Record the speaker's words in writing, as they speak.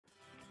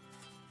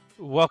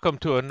Welcome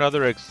to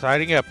another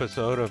exciting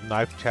episode of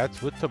Knife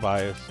Chats with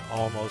Tobias,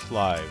 almost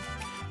live.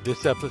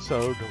 This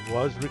episode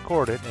was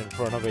recorded in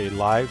front of a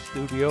live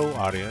studio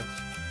audience.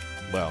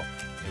 Well,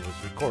 it was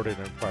recorded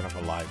in front of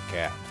a live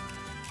cat.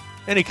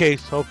 Any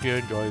case, hope you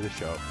enjoy the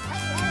show.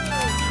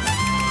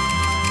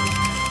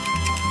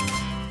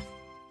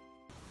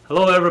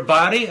 Hello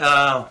everybody,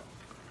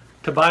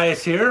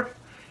 Tobias here,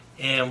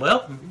 and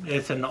well,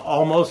 it's an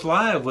almost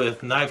live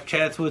with Knife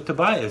Chats with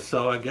Tobias,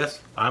 so I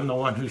guess I'm the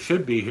one who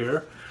should be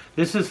here.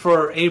 This is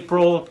for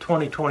April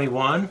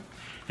 2021,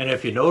 and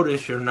if you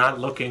notice, you're not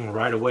looking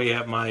right away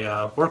at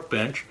my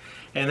workbench,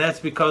 and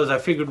that's because I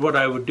figured what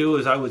I would do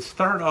is I would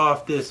start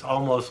off this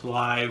almost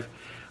live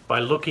by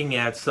looking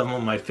at some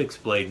of my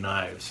fixed blade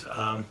knives.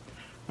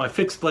 My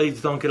fixed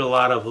blades don't get a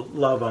lot of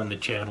love on the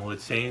channel,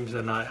 it seems,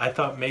 and I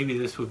thought maybe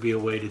this would be a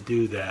way to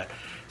do that.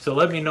 So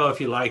let me know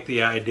if you like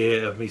the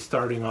idea of me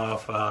starting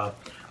off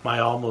my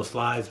almost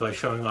lives by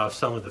showing off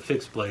some of the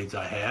fixed blades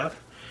I have.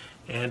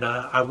 And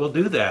I will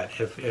do that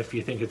if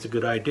you think it's a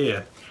good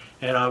idea.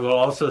 And I will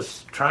also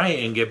try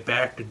and get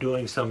back to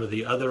doing some of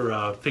the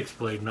other fixed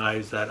blade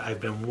knives that I've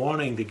been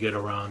wanting to get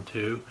around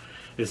to,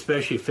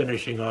 especially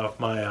finishing off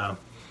my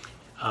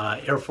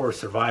Air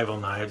Force survival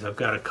knives. I've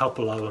got a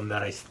couple of them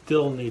that I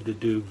still need to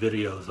do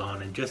videos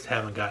on and just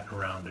haven't gotten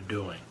around to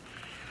doing.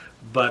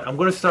 But I'm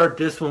going to start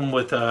this one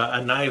with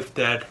a knife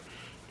that,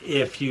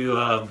 if you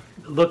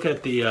look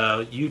at the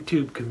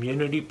YouTube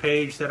community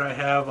page that I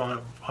have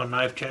on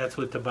Knife Chats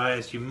with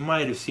Tobias, you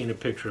might have seen a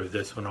picture of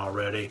this one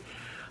already.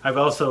 I've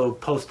also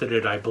posted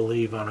it, I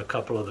believe, on a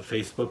couple of the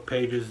Facebook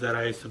pages that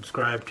I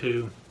subscribe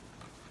to.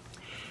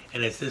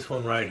 And it's this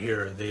one right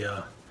here,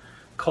 the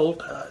Colt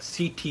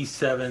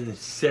CT7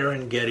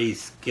 Serengeti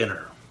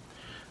Skinner.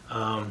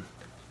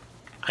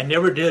 I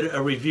never did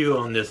a review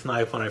on this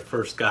knife when I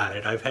first got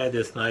it. I've had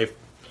this knife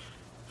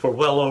for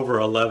well over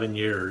 11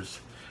 years.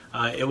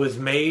 It was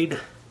made,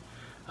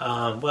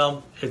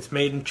 well, it's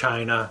made in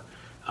China,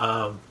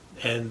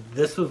 and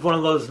this was one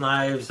of those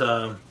knives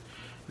that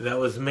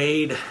was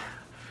made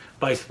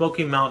by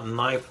Smoky Mountain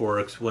Knife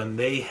Works when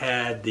they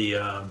had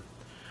the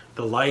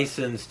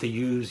license to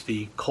use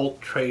the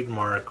Colt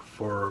trademark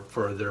for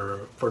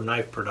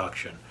knife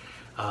production.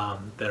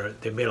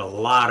 They made a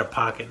lot of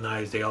pocket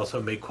knives. They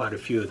also made quite a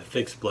few of the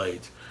fixed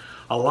blades.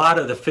 A lot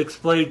of the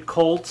fixed blade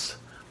Colts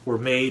were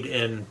made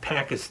in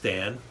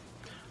Pakistan.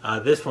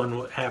 This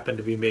one happened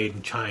to be made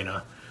in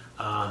China.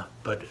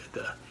 But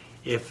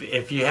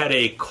if you had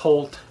a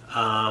Colt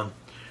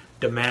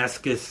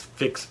Damascus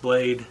fixed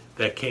blade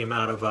that came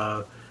out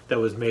of that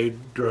was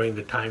made during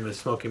the time of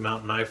Smoky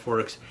Mountain Knife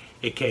Works,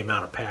 it came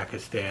out of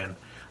Pakistan.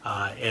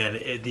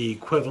 The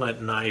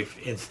equivalent knife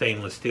in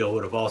stainless steel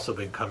would have also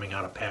been coming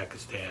out of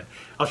Pakistan.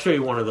 I'll show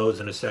you one of those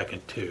in a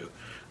second too.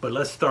 But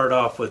let's start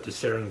off with the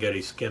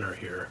Serengeti Skinner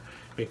here,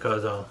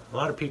 because a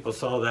lot of people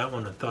saw that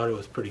one and thought it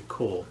was pretty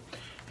cool.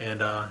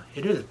 And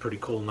it is a pretty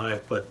cool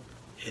knife, but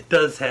it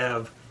does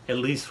have, at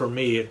least for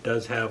me, it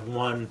does have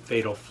one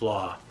fatal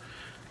flaw.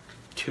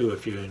 Two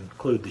if you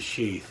include the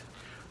sheath.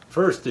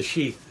 First, the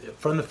sheath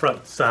from the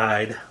front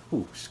side,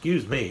 ooh,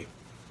 excuse me,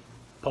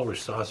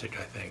 Polish sausage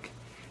I think.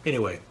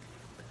 Anyway,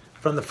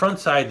 from the front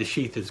side the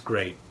sheath is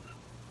great.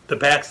 The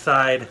back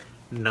side,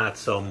 not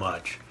so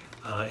much.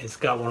 It's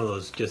got one of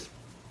those just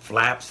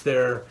flaps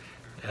there,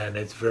 and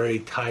it's very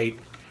tight.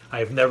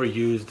 I've never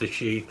used the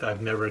sheath.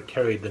 I've never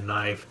carried the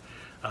knife.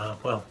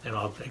 Well, and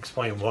I'll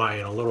explain why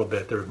in a little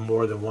bit. There's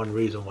more than one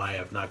reason why I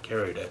have not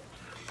carried it.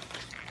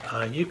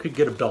 You could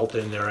get a belt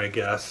in there, I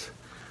guess,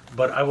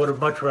 but I would have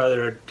much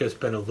rather it just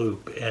been a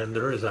loop. And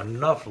there is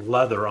enough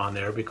leather on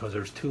there, because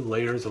there's 2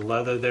 layers of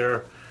leather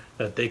there,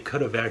 that they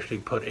could have actually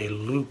put a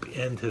loop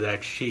into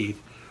that sheath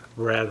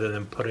rather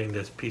than putting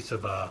this piece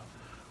of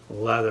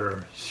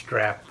leather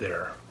strap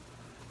there,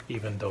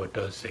 even though it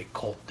does say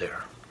Colt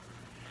there.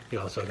 You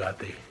also got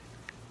the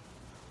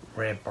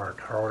rampart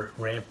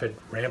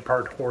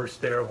horse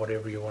there,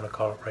 whatever you want to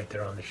call it, right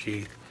there on the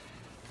sheath.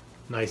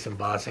 Nice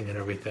embossing and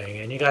everything.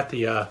 And you got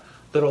the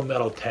little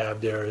metal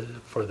tab there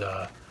for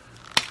the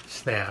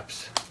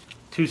snaps.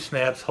 2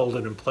 snaps hold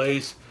it in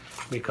place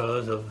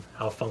because of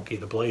how funky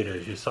the blade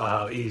is. You saw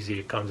how easy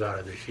it comes out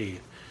of the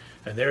sheath.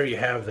 And there you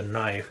have the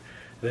knife.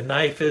 The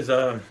knife is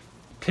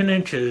 10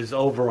 inches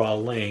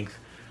overall length,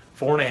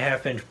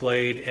 4.5 inch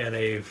blade, and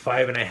a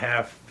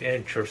 5.5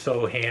 inch or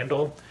so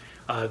handle.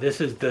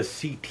 This is the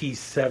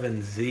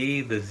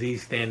CT7Z, the Z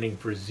standing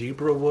for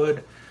zebra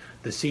wood.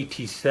 The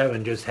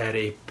CT7 just had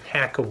a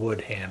pack of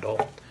wood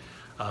handle.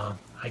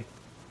 I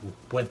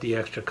went the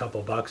extra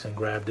couple bucks and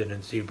grabbed it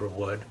in zebra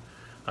wood,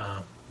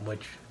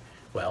 which,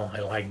 well, I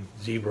like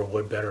zebra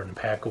wood better than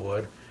pack of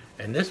wood.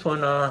 And this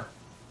one,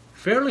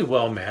 fairly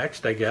well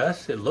matched, I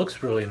guess. It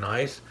looks really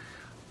nice.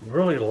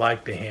 Really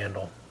like the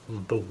handle,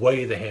 the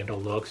way the handle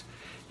looks.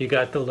 You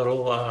got the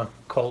little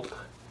Colt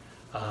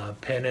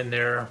pin in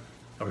there,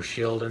 or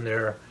shield in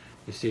there.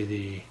 You see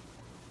the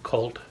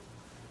Colt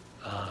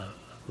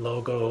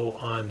logo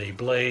on the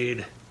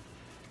blade,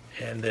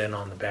 and then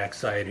on the back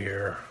side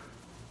here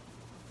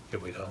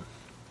we go,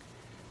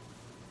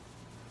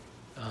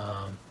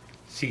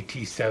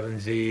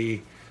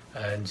 CT7Z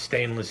and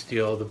stainless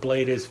steel. The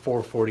blade is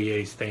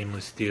 448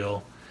 stainless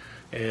steel.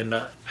 And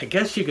I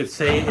guess you could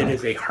say it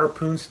is a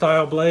harpoon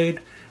style blade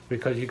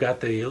because you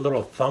got the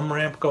little thumb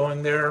ramp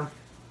going there.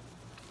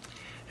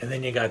 And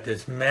then you got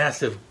this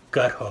massive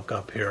gut hook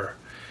up here.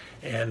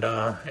 And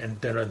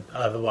then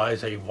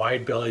otherwise a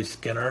wide belly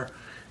skinner.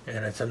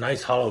 And it's a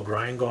nice hollow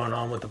grind going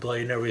on with the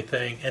blade and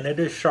everything. And it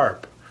is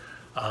sharp.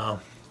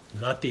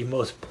 Not the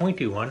most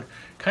pointy one.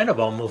 Kind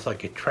of almost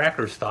like a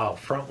tracker style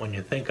front when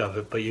you think of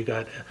it. But you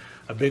got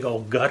a big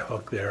old gut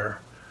hook there.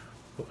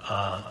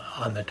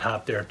 On the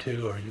top there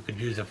too, or you could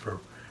use it for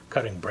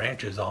cutting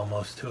branches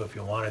almost too if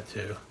you wanted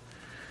to.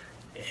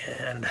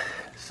 And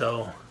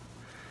so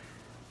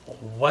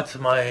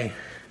I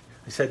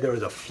said there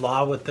was a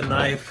flaw with the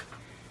knife.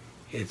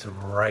 It's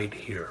right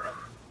here.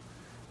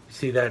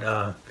 See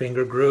that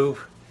finger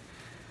groove?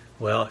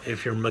 Well,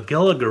 if you're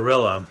Magilla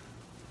Gorilla,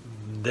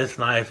 this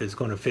knife is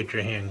going to fit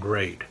your hand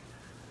great.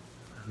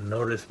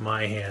 Notice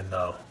my hand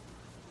though.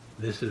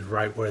 This is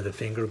right where the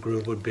finger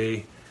groove would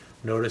be.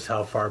 Notice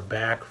how far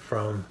back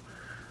from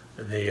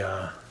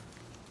the,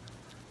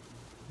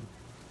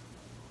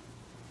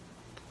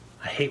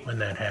 I hate when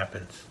that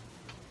happens.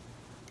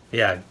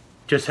 Yeah,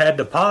 just had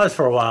to pause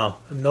for a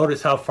while.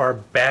 Notice how far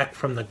back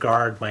from the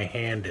guard my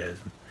hand is.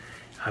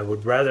 I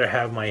would rather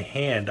have my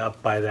hand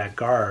up by that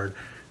guard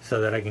so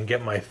that I can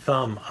get my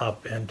thumb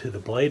up into the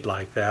blade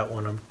like that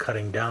when I'm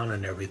cutting down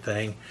and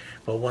everything.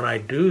 But when I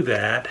do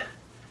that,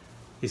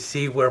 you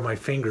see where my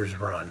fingers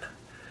run.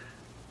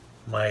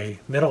 My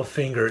middle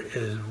finger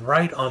is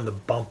right on the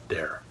bump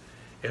there.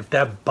 If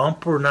that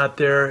bump were not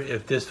there,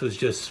 if this was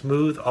just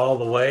smooth all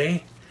the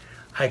way,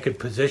 I could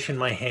position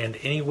my hand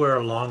anywhere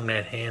along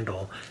that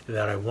handle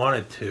that I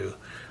wanted to.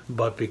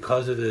 But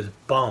because of this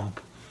bump,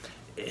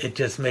 it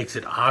just makes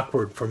it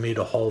awkward for me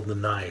to hold the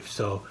knife.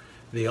 So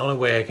the only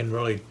way I can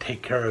really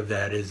take care of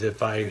that is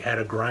if I had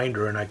a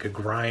grinder and I could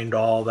grind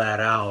all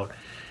that out.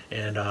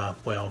 And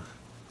well,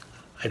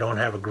 I don't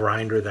have a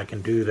grinder that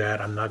can do that.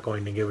 I'm not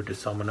going to give it to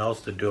someone else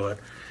to do it.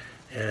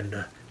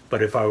 And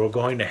but if I were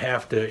going to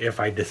have to, if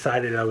I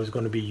decided I was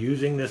going to be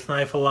using this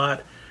knife a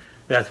lot,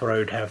 that's what I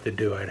would have to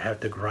do. I'd have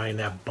to grind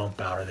that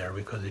bump out of there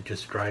because it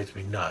just drives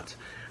me nuts.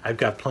 I've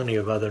got plenty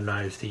of other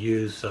knives to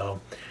use,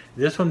 so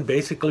this one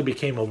basically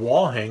became a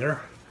wall hanger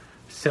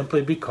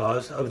simply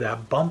because of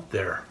that bump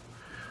there.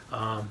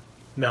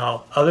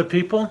 Now, other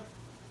people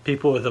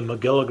with a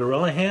Magilla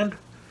Gorilla hand,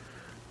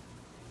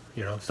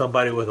 you know,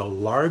 somebody with a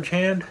large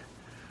hand,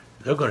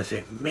 they're going to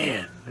say,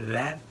 man,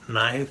 that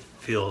knife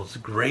feels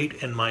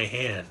great in my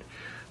hand.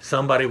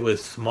 Somebody with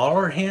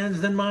smaller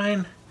hands than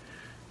mine,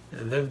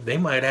 they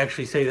might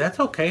actually say, that's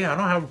okay, I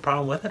don't have a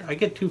problem with it. I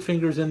get 2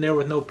 fingers in there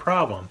with no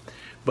problem.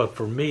 But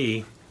for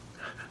me,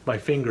 my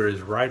finger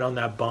is right on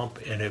that bump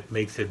and it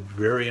makes it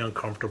very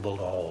uncomfortable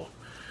to hold.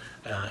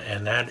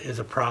 And that is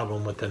a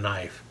problem with the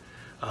knife,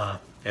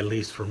 at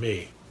least for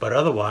me. But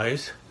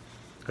otherwise,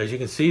 as you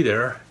can see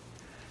there,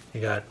 you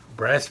got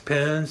brass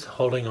pins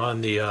holding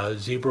on the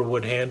zebra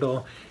wood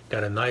handle.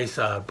 Got a nice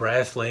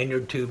brass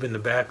lanyard tube in the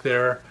back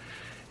there.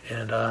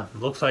 And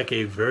looks like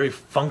a very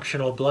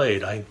functional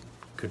blade. I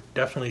could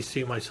definitely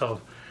see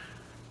myself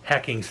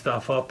hacking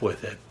stuff up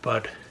with it.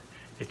 But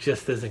it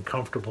just isn't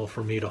comfortable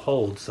for me to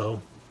hold.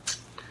 So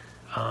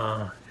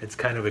it's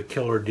kind of a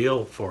killer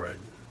deal for it.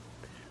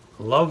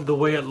 Love the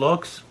way it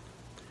looks.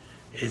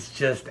 It's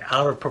just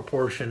out of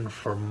proportion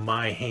for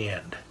my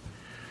hand.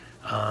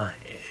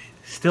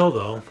 Still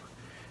though,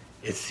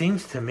 it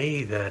seems to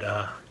me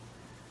that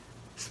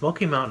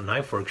Smoky Mountain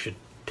Knife Works should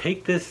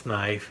take this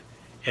knife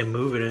and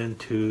move it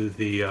into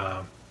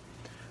the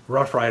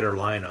Rough Rider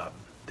lineup,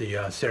 the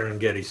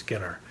Serengeti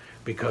Skinner,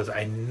 because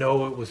I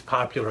know it was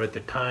popular at the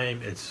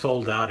time. It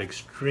sold out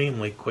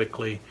extremely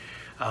quickly,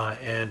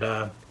 and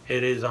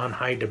it is on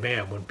high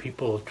demand. When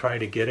people try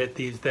to get it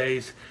these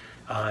days,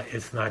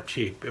 it's not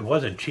cheap. It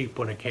wasn't cheap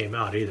when it came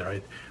out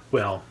either.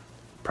 Well,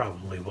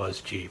 probably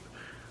was cheap.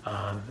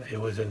 It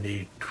was in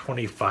the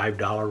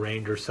 $25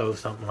 range or so,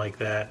 something like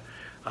that.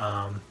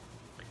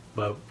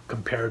 But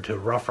compared to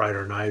Rough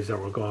Rider knives that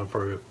were going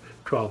for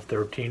 $12,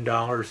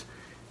 $13,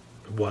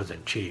 it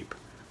wasn't cheap.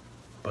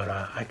 But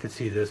I could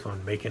see this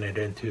one making it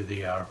into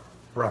the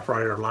Rough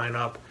Rider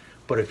lineup.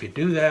 But if you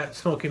do that,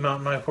 Smoky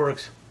Mountain Knife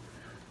Works,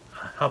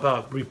 how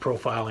about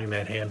reprofiling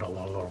that handle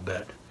a little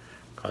bit?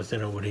 Because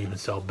then it would even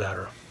sell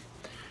better.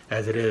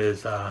 As it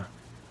is,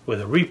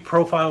 with a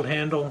reprofiled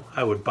handle,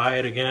 I would buy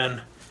it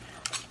again.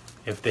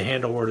 If the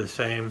handle were the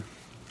same,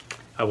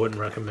 I wouldn't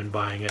recommend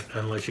buying it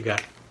unless you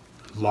got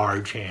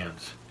large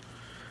hands.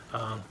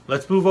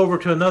 Let's move over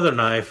to another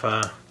knife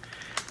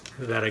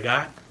that I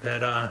got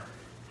that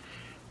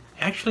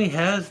actually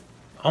has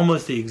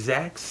almost the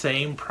exact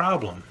same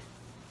problem.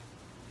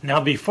 Now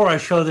before I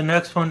show the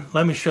next one,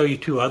 let me show you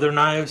 2 other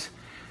knives.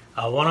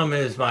 One of them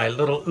is my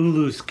little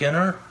Ulu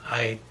Skinner.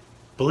 I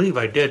believe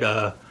I did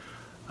a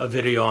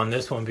video on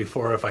this one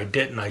before. If I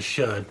didn't, I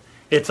should.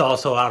 It's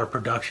also out of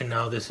production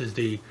now. This is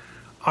the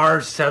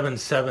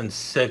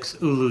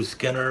R776 Ulu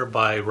Skinner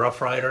by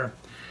Rough Rider.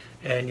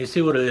 And you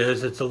see what it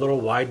is. It's a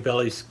little wide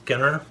belly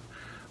skinner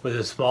with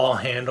a small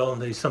handle.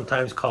 They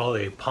sometimes call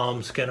it a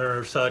palm skinner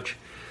or such.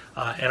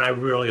 And I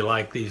really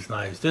like these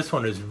knives. This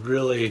one is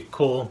really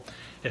cool.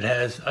 It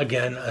has,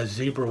 again, a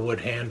zebra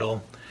wood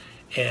handle.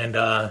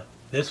 And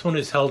this one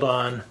is held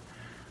on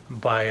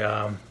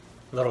by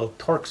little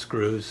torque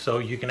screws, so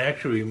you can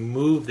actually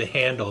remove the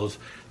handles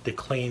to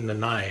clean the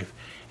knife.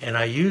 And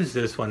I use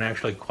this one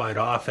actually quite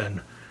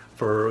often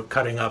for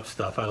cutting up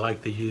stuff. I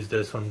like to use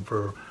this one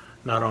for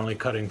not only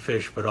cutting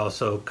fish, but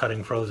also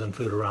cutting frozen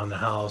food around the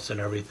house and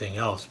everything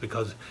else,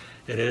 because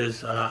it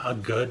is a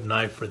good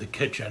knife for the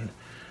kitchen.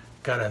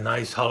 Got a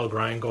nice hollow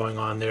grind going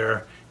on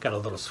there. Got a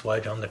little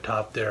swedge on the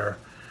top there.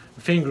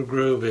 The finger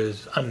groove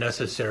is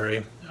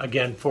unnecessary.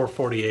 Again,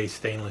 448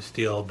 stainless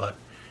steel, but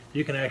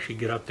you can actually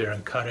get up there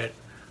and cut it.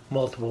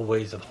 Multiple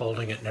ways of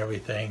holding it and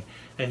everything.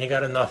 And you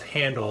got enough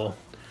handle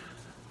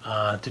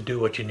to do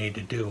what you need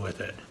to do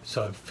with it.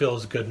 So it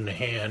feels good in the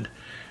hand.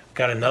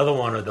 Got another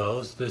one of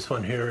those. This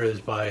one here is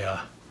by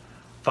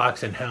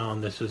Fox and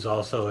Hound. This is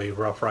also a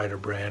Rough Rider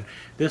brand.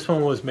 This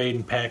one was made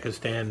in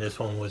Pakistan. This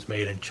one was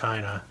made in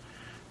China.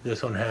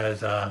 This one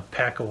has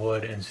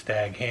pack-a-wood and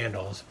stag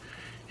handles.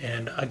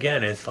 And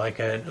again, it's like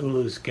an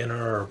ulu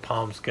skinner or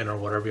palm skinner,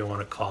 whatever you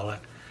want to call it.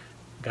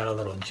 Got a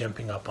little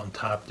jimping up on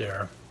top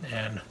there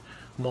and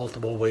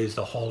multiple ways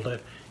to hold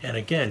it. And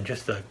again,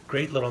 just a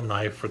great little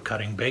knife for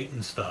cutting bait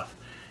and stuff.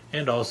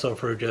 And also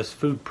for just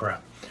food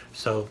prep.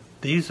 So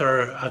these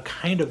are a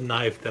kind of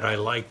knife that I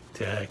like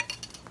to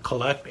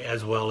collect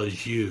as well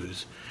as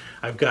use.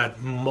 I've got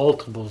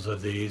multiples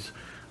of these.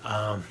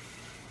 1,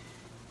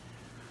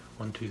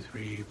 2,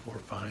 3, 4,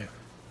 5.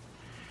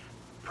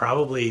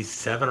 Probably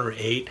 7 or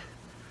 8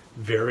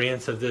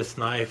 variants of this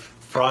knife.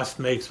 Frost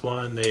makes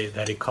one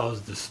that he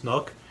calls the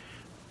Snook.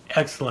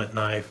 Excellent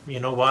knife. You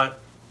know what?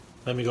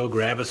 Let me go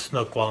grab a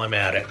Snook while I'm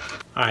at it.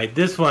 Alright,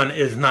 this one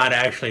is not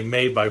actually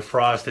made by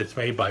Frost. It's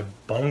made by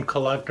Bone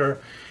Collector,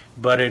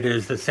 but it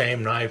is the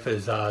same knife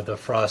as the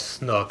Frost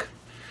Snook.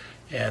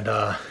 And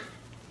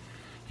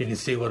you can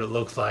see what it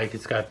looks like.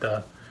 It's got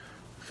the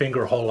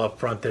finger hole up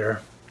front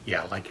there.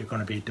 Yeah, like you're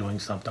going to be doing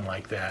something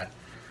like that.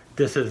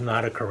 This is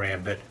not a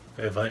karambit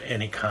of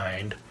any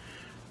kind.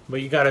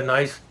 But you got a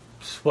nice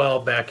swell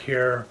back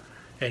here,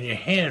 and your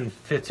hand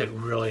fits it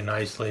really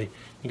nicely.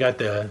 You got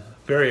the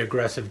very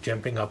aggressive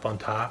jimping up on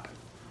top,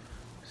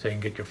 so you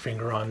can get your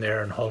finger on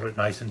there and hold it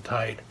nice and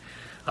tight.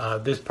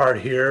 This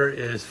part here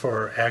is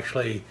for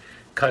actually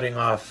cutting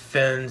off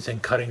fins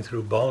and cutting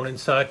through bone and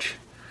such.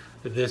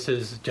 This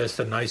is just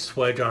a nice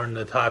swedge on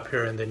the top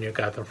here, and then you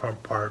got the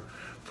front part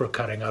for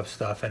cutting up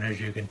stuff. And as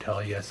you can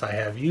tell, yes, I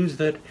have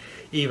used it,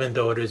 even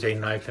though it is a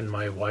knife in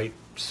my white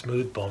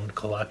smooth bone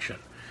collection.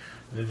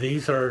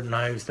 These are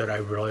knives that I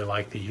really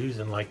like to use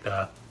and like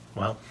to,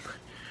 well,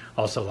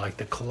 also like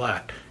to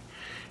collect.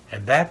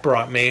 And that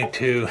brought me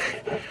to,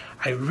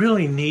 I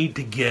really need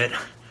to get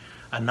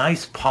a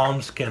nice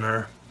palm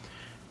skinner,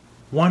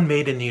 one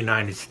made in the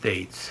United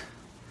States.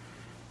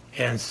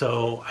 And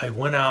so I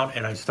went out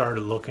and I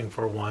started looking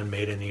for one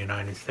made in the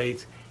United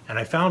States, and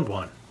I found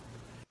one.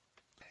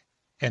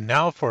 And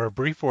now for a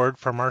brief word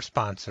from our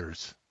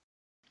sponsors.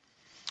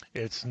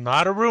 It's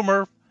not a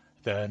rumor.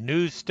 The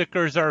new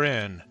stickers are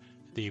in.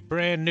 The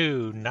brand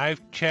new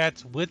Knife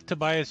Chats with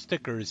Tobias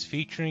stickers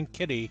featuring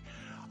Kitty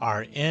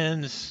are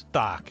in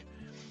stock.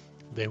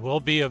 They will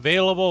be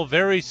available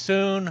very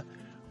soon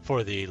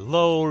for the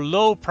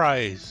low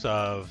price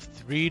of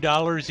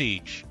 $3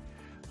 each,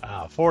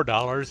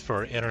 $4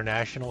 for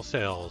international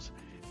sales.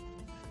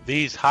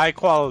 These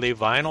high-quality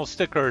vinyl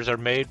stickers are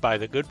made by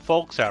the good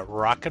folks at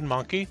Rockin'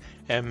 Monkey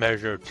and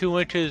measure 2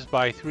 inches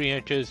by 3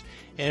 inches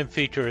and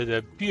feature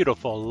the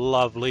beautiful,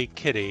 lovely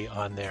Kitty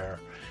on there.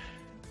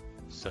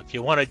 So if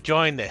you want to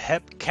join the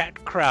Hep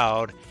Cat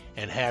crowd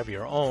and have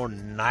your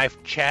own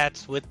Knife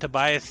Chats with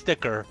Tobias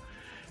sticker,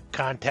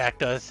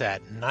 contact us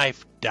at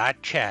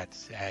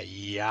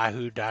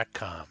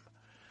knife.chats@yahoo.com.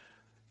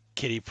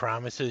 Kitty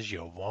promises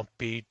you won't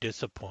be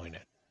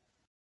disappointed.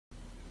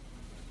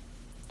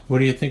 What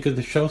do you think of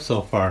the show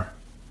so far?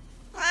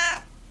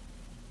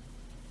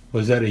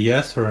 Was that a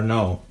yes or a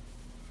no?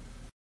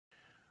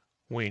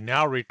 We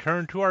now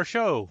return to our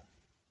show.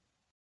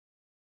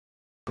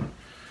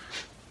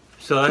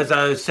 So as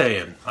I was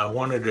saying, I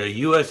wanted a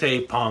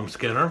USA palm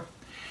skinner,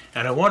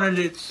 and I wanted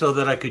it so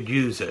that I could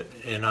use it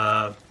in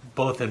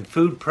both in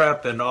food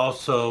prep and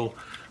also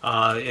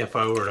if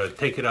I were to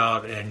take it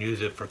out and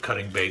use it for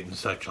cutting bait and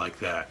such like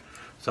that.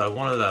 So I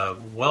wanted a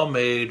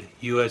well-made,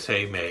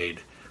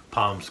 USA-made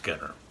palm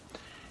skinner.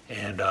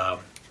 And I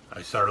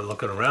started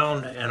looking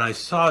around, and I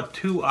saw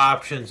 2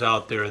 options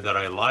out there that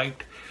I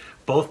liked,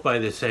 both by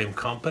the same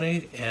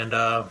company, and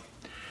I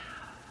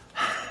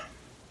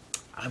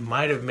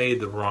might have made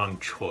the wrong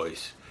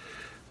choice.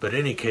 But in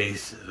any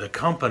case, the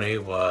company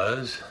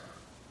was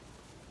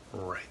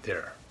right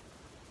there,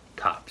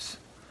 Tops.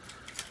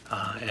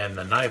 And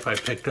the knife I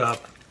picked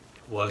up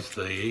was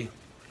the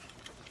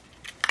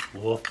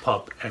Wolf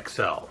Pup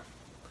XL.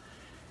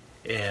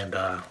 And,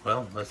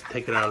 well, let's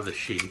take it out of the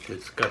sheath.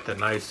 It's got the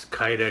nice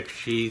Kydex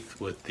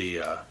sheath with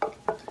the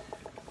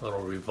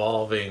little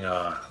revolving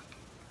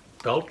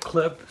belt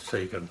clip, so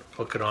you can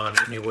hook it on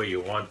any way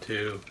you want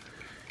to.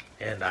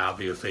 And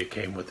obviously it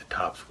came with the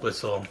Tops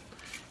whistle,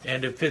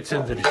 and it fits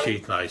into the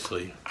sheath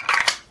nicely.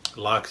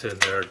 Locks in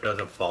there, it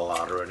doesn't fall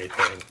out or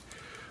anything.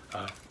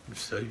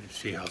 So you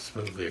see how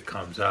smoothly it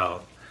comes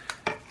out.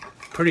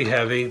 Pretty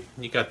heavy.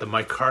 You got the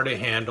micarta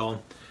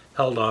handle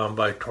held on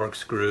by Torx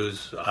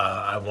screws.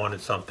 I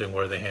wanted something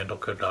where the handle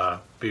could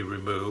be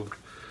removed.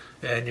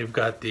 And you've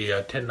got the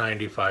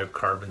 1095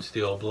 carbon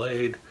steel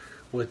blade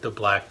with the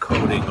black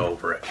coating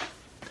over it.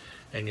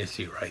 And you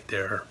see right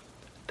there,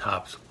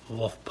 Tops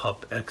Wolf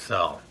Pup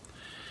XL.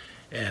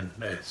 And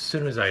as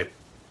soon as I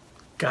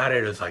got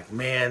it, it's like,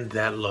 man,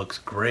 that looks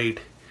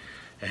great.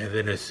 And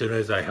then as soon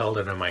as I held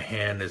it in my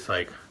hand, it's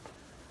like,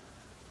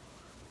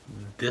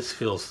 this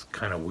feels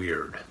kind of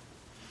weird.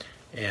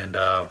 And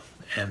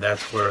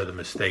that's where the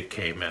mistake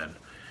came in.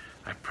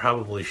 I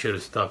probably should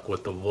have stuck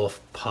with the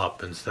Wolf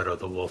Pup instead of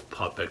the Wolf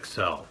Pup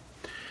XL.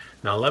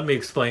 Now let me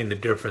explain the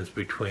difference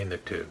between the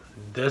two.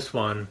 This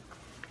one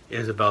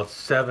is about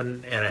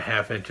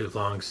 7.5 inches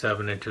long,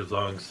 7 inches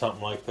long,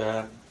 something like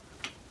that.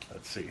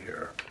 Let's see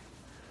here.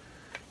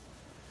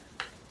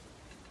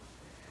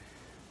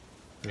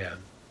 Yeah,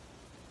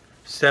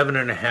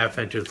 7.5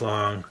 inches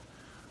long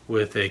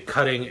with a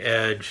cutting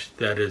edge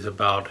that is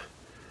about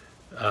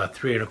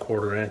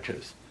 3¼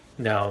 inches.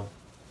 Now,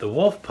 the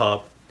Wolf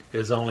Pup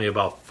is only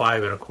about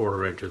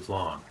 5¼ inches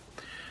long,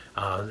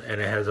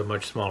 and it has a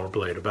much smaller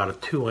blade, about a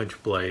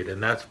 2-inch blade,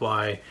 and that's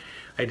why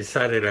I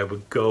decided I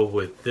would go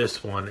with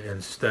this one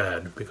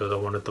instead, because I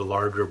wanted the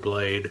larger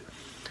blade.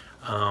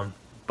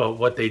 But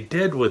what they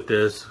did with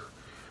this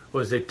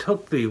was they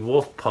took the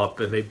Wolf Pup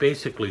and they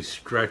basically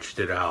stretched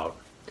it out.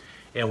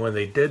 And when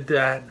they did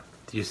that,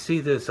 do you see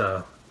this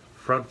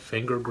front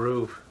finger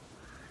groove?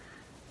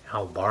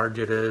 How large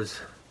it is?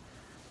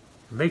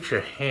 It makes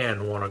your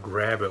hand want to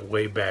grab it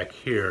way back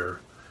here.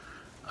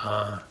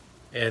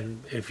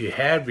 And if you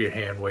have your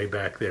hand way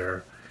back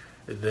there,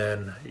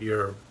 then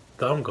your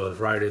thumb goes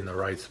right in the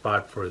right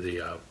spot for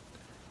the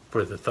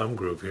thumb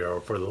groove here,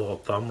 or for the little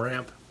thumb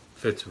ramp.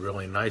 Fits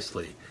really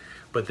nicely.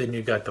 But then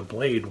you got the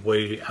blade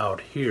way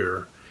out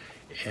here,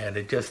 and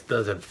it just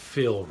doesn't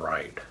feel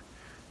right,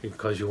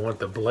 because you want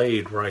the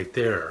blade right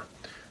there.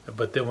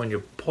 But then when you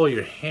pull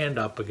your hand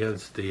up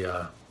against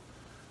the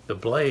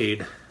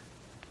blade,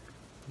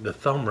 the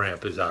thumb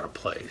ramp is out of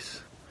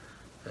place.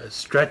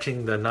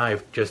 Stretching the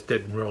knife just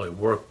didn't really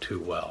work too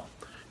well,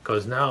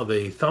 because now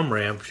the thumb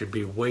ramp should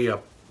be way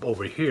up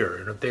over here,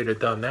 and if they'd have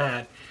done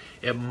that,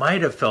 it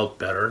might have felt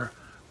better.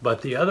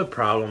 But the other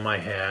problem I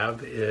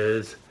have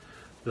is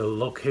the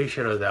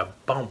location of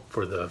that bump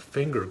for the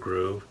finger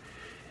groove.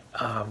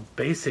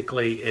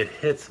 Basically it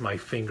hits my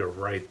finger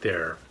right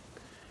there.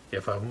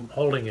 If I'm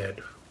holding it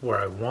where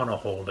I want to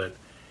hold it,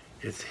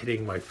 it's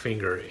hitting my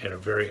finger in a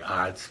very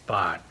odd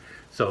spot.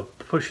 So it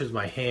pushes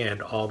my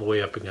hand all the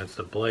way up against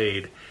the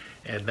blade,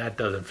 and that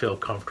doesn't feel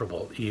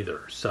comfortable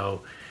either.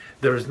 So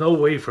there's no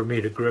way for me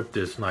to grip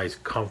this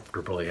knife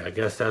comfortably. I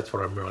guess that's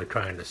what I'm really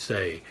trying to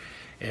say.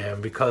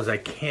 And because I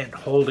can't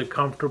hold it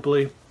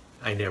comfortably,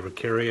 I never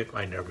carry it,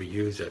 I never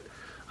use it.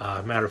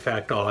 Matter of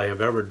fact, all I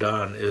have ever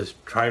done is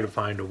try to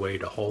find a way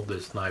to hold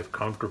this knife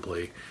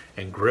comfortably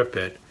and grip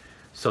it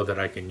so that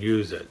I can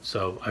use it.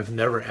 So I've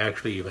never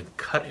actually even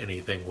cut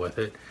anything with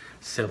it,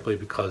 simply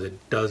because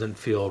it doesn't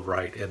feel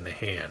right in the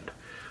hand.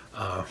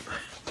 A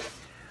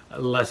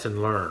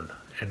lesson learned,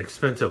 an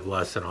expensive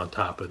lesson on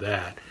top of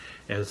that.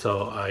 And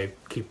so I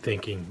keep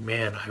thinking,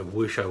 man, I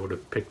wish I would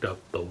have picked up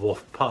the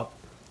Wolf Pup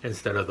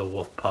instead of the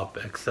Wolf Pup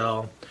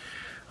XL.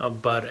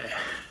 But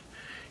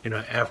you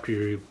know, after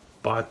you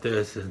bought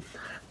this, and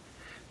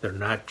they're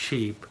not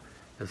cheap,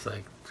 it's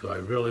like, do I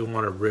really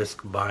want to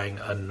risk buying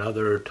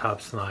another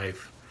Tops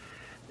knife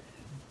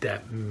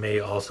that may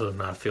also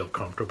not feel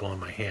comfortable in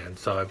my hand?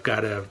 So I've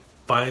got to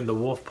find the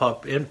Wolf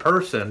Pup in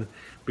person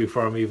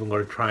before I'm even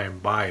going to try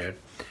and buy it.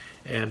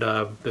 And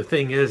the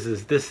thing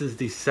is this is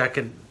the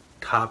second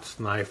Tops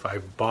knife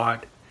I've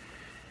bought,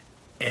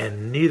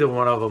 and neither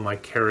one of them I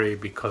carry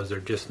because they're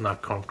just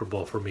not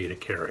comfortable for me to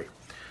carry.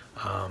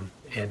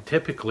 And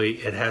typically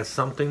it has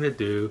something to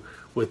do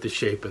with the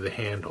shape of the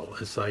handle.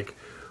 It's like,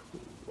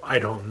 I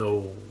don't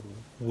know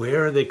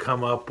where they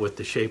come up with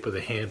the shape of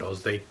the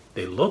handles. They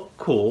look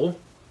cool,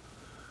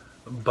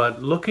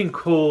 but looking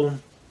cool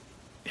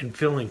and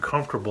feeling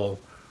comfortable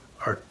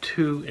are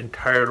two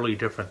entirely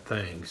different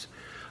things.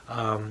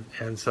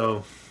 And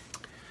so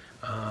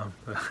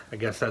I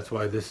guess that's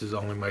why this is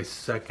only my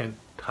second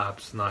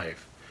Tops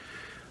knife.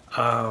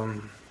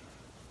 And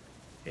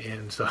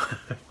so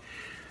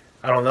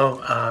I don't know.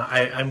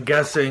 I'm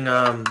guessing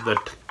the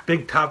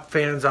big Top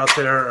fans out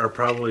there are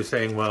probably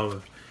saying,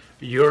 well,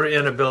 your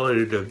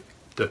inability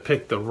to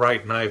pick the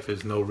right knife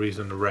is no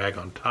reason to rag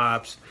on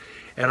Tops.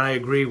 And I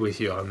agree with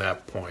you on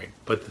that point.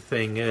 But the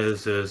thing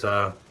is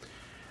I'm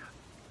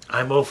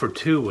 0 for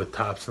 2 with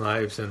Tops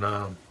knives.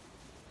 And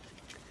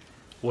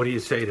what do you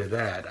say to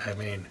that? I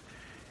mean,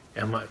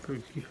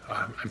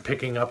 I'm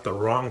picking up the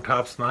wrong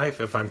Tops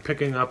knife? If I'm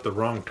picking up the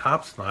wrong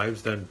Tops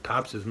knives, then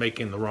Tops is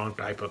making the wrong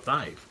type of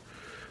knife.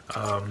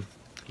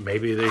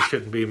 Maybe they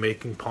shouldn't be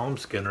making palm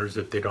skinners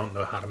if they don't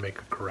know how to make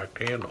a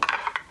correct handle.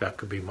 That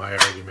could be my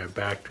argument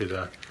back to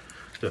the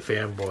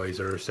fanboys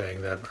that are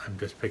saying that I'm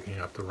just picking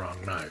up the wrong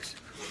knives.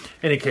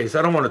 In any case,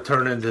 I don't want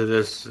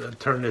to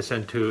turn this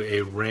into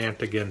a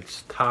rant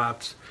against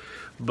Tops,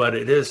 but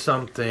it is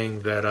something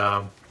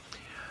that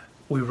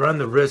we run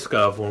the risk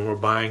of when we're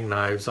buying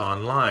knives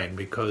online,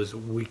 because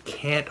we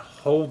can't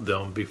hold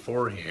them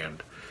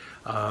beforehand.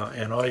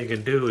 And all you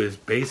can do is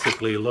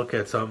basically look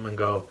at something and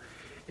go,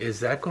 is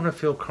that going to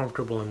feel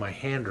comfortable in my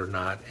hand or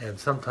not? And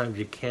sometimes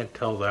you can't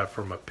tell that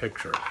from a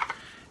picture.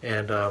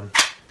 And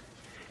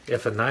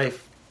if a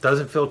knife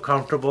doesn't feel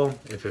comfortable,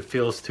 if it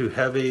feels too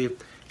heavy,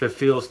 if it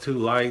feels too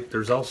light,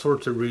 there's all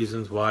sorts of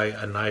reasons why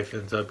a knife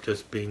ends up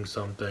just being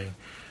something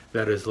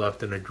that is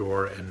left in a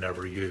drawer and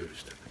never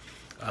used.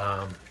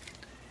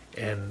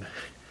 And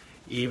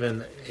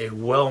even a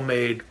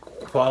well-made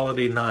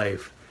quality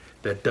knife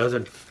that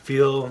doesn't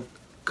feel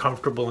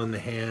comfortable in the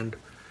hand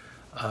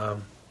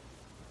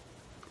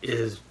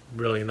is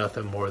really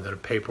nothing more than a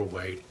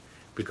paperweight,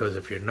 because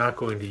if you're not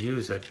going to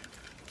use it,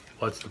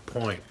 what's the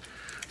point?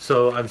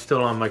 So I'm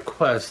still on my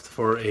quest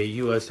for a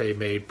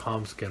USA-made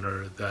palm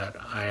skinner that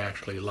I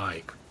actually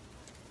like.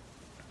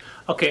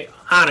 Okay,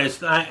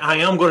 honest, I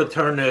am going to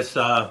turn this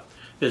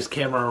this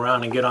camera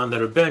around and get onto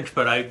the bench,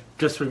 but I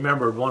just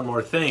remembered one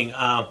more thing.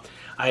 I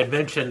had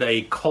mentioned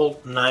a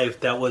Colt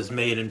knife that was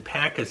made in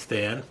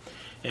Pakistan,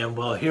 and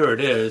well, here it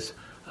is.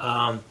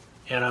 And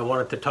I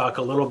wanted to talk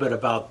a little bit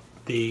about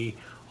the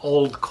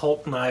old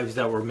Colt knives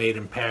that were made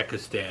in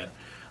Pakistan.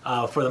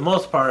 For the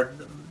most part,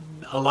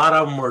 a lot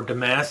of them were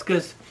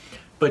Damascus,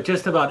 but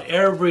just about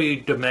every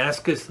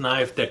Damascus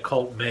knife that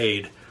Colt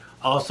made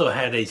also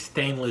had a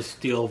stainless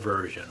steel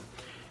version.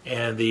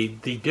 And the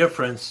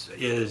difference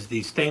is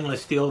the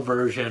stainless steel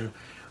version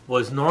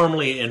was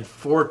normally in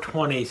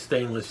 420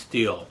 stainless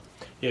steel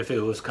if it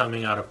was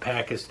coming out of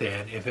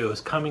Pakistan. If it was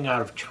coming out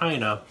of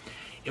China,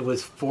 it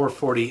was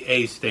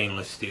 440A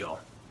stainless steel.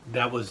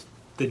 That was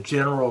the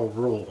general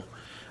rule.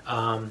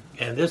 And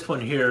this one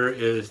here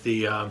is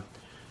the,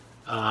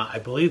 I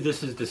believe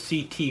this is the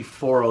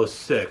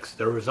CT406.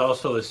 There was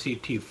also a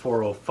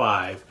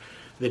CT405.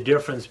 The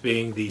difference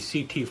being the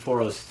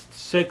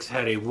CT406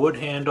 had a wood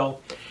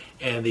handle,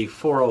 and the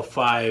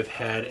 405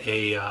 had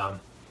a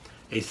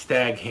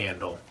stag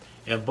handle,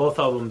 and both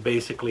of them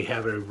basically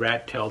have a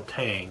rat tail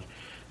tang.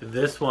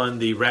 This one,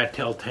 the rat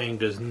tail tang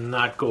does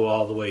not go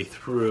all the way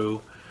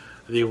through.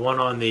 The one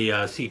on the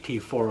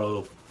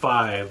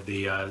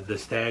CT405, the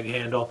stag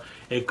handle,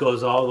 it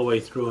goes all the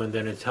way through, and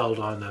then it's held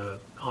on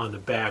the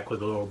back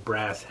with a little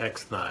brass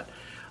hex knot.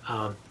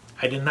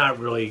 I did not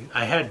really,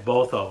 I had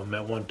both of them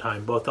at one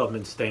time, both of them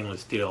in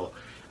stainless steel.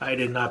 I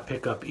did not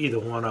pick up either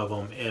one of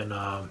them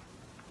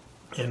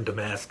in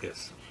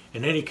Damascus.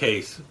 In any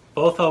case,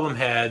 both of them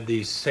had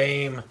the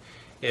same,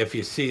 if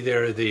you see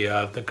there,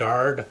 the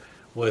guard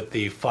with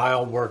the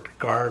file worked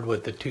guard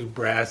with the two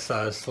brass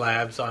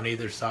slabs on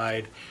either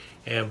side,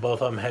 and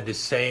both of them had the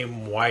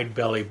same wide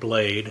belly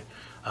blade,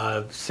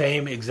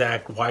 same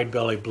exact wide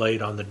belly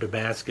blade on the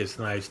Damascus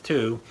knives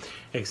too,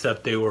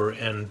 except they were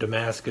in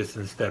Damascus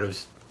instead of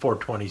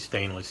 420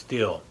 stainless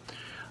steel.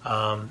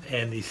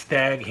 And the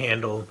stag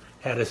handle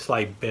had a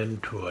slight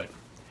bend to it.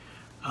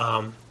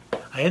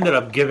 I ended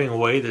up giving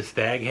away the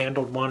stag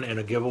handled one in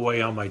a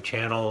giveaway on my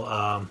channel,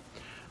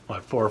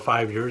 what, 4 or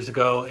 5 years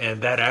ago,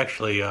 and that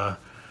actually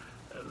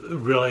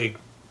really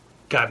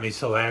got me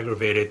so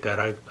aggravated that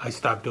I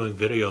stopped doing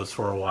videos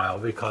for a while,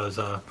 because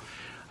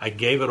I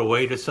gave it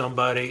away to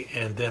somebody,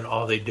 and then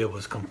all they did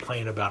was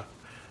complain about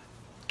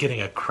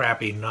getting a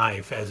crappy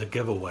knife as a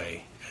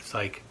giveaway. It's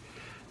like,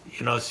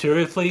 you know,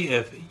 seriously,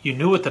 if you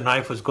knew what the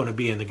knife was going to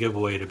be in the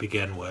giveaway to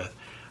begin with,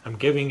 I'm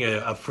giving you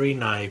a free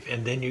knife,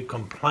 and then you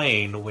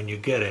complain when you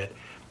get it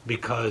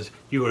because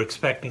you were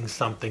expecting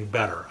something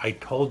better. I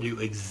told you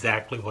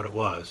exactly what it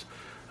was.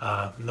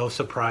 No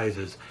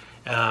surprises.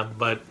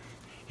 But,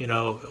 you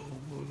know,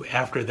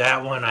 after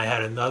that one, I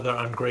had another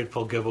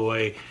ungrateful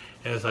giveaway,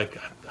 and it's like,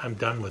 I'm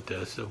done with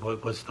this.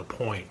 What's the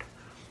point?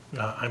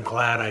 I'm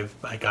glad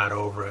I got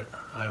over it.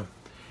 In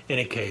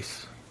any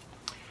case,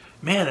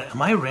 man,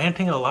 am I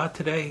ranting a lot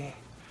today?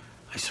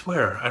 I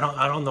swear, I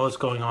don't know what's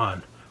going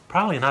on.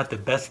 Probably not the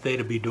best day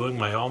to be doing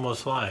my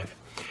almost live.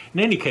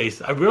 In any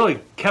case, I really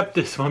kept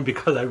this one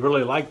because I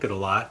really liked it a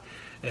lot,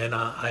 and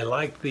I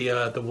liked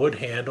the wood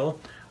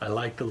handle. I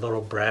liked the little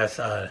brass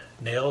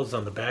nails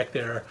on the back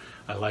there.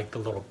 I liked the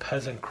little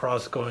peasant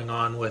cross going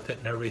on with it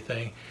and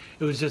everything.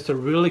 It was just a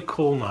really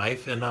cool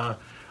knife, and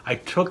I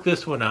took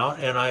this one out,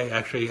 and I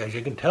actually, as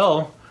you can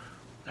tell,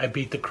 I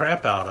beat the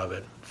crap out of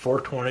it.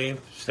 420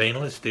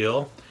 stainless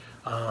steel,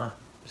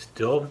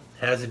 still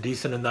has a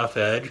decent enough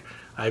edge.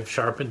 I've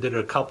sharpened it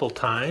a couple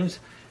times,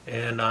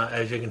 and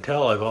as you can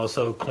tell, I've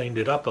also cleaned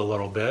it up a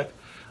little bit.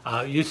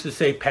 Used to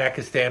say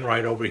Pakistan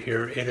right over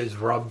here. It is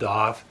rubbed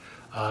off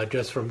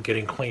just from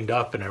getting cleaned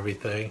up and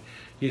everything.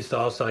 Used to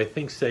also, I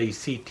think, say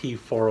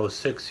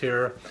CT406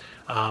 here,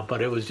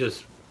 but it was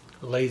just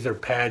laser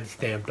pad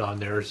stamped on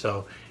there,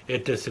 so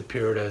it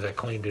disappeared as I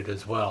cleaned it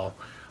as well.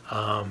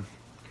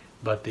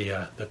 But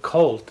the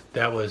Colt,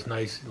 that was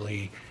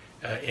nicely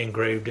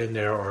engraved in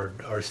there,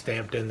 or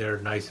stamped in there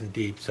nice and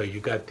deep. So you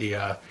got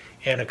the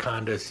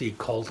Anaconda C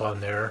Colt on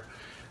there.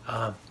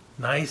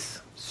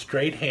 Nice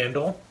straight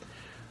handle.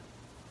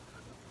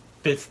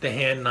 Fits the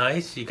hand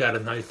nice. You got a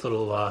nice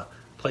little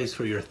place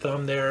for your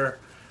thumb there.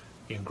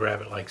 You can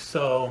grab it like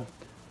so.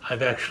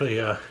 I've actually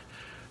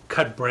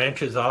cut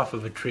branches off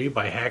of a tree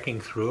by hacking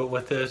through it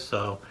with this.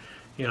 So,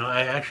 you know,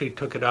 I actually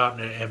took it out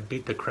and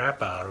beat the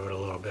crap out of it a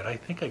little bit. I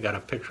think I got a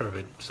picture of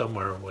it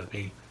somewhere with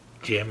me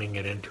jamming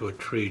it into a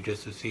tree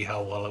just to see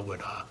how well it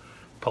would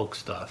poke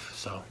stuff.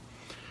 So,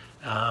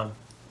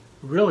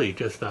 really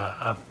just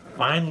a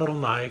fine little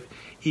knife,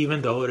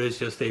 even though it is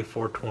just a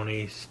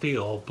 420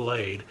 steel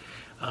blade.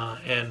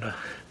 And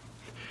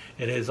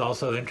it is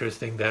also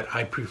interesting that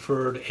I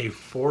preferred a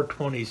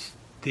 420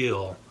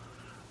 steel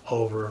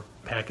over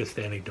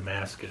Pakistani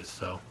Damascus.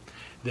 So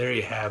there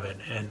you have it.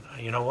 And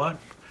you know what?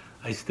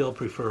 I still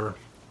prefer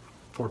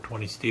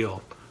 420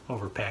 steel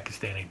over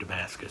Pakistani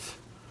Damascus.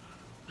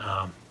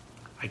 I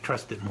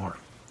trust it more.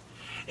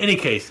 Any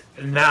case,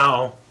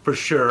 now for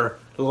sure,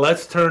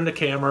 let's turn the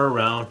camera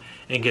around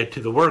and get to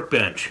the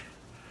workbench.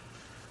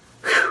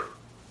 Whew.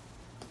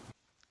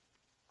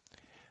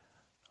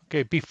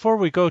 Okay, before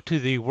we go to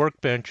the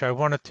workbench, I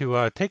wanted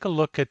to take a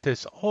look at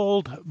this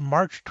old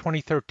March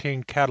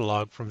 2013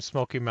 catalog from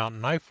Smoky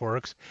Mountain Knife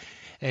Works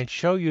and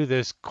show you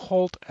this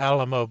Colt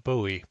Alamo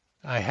Bowie.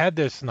 I had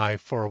this knife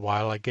for a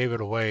while. I gave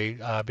it away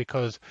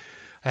because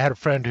I had a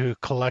friend who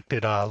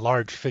collected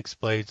large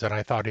fixed blades, and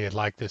I thought he'd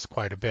like this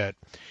quite a bit.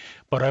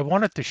 But I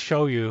wanted to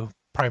show you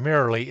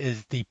primarily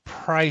is the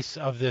price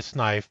of this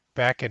knife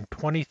back in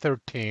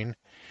 2013,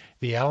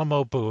 the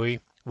Alamo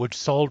Bowie, which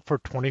sold for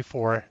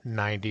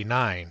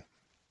 $24.99.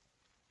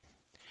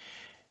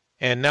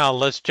 And now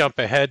let's jump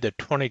ahead to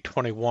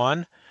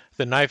 2021.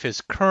 The knife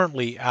is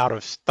currently out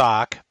of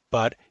stock,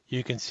 but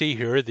you can see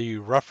here the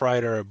Rough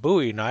Rider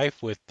Bowie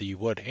knife with the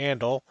wood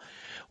handle,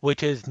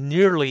 which is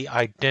nearly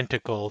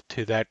identical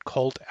to that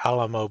Colt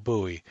Alamo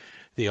Bowie.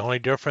 The only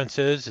difference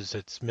is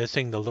it's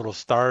missing the little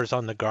stars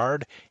on the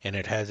guard, and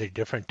it has a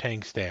different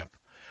tang stamp.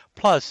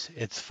 Plus,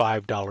 it's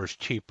 $5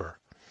 cheaper.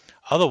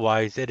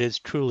 Otherwise, it is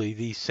truly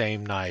the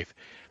same knife.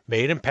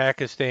 Made in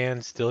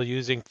Pakistan, still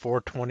using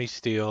 420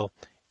 steel.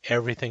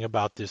 Everything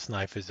about this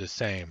knife is the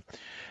same.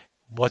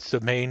 What's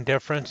the main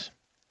difference?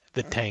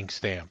 The tang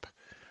stamp.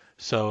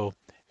 So,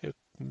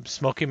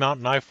 Smoky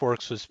Mountain Knife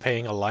Works was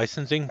paying a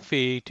licensing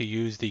fee to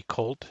use the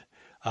Colt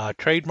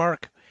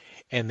trademark,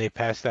 and they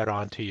passed that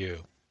on to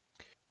you.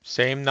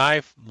 Same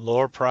knife,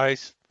 lower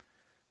price.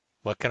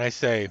 What can I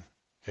say?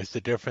 It's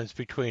the difference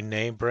between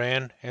name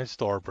brand and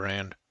store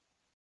brand.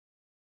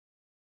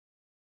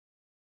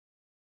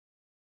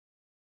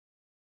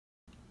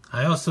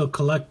 I also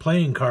collect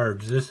playing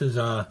cards. This is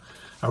a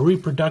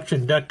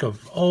reproduction deck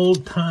of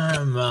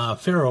old-time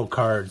Pharaoh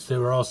cards. They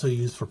were also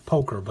used for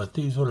poker, but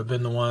these would have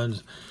been the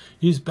ones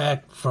used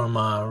back from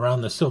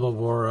around the Civil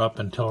War up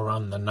until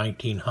around the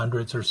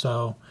 1900s or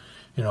so.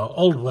 You know,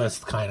 Old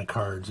West kind of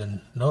cards.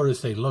 And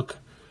notice they look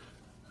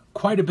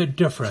quite a bit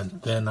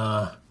different than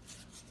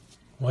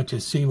what you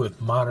see with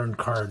modern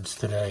cards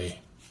today.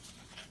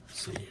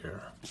 Let's see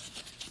here.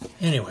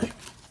 Anyway.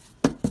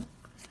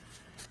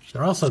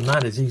 They're also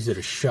not as easy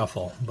to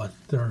shuffle, but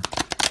they're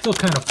still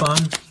kind of fun.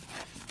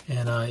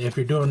 And if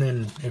you're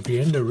into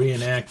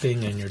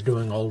reenacting and you're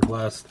doing Old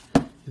West,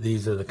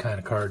 these are the kind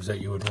of cards that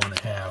you would want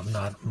to have,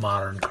 not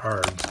modern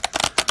cards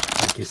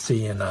like you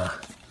see in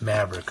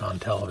Maverick on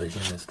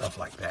television and stuff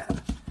like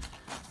that.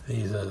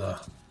 These are the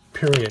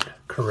period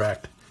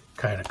correct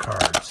kind of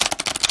cards.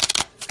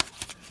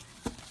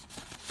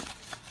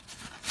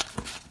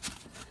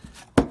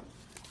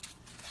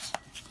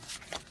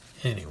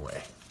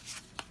 Anyway.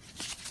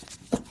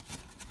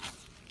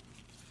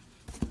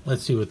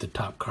 Let's see what the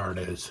top card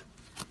is.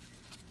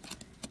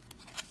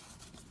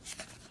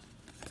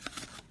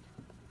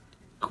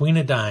 Queen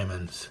of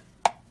Diamonds.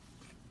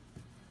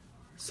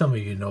 Some of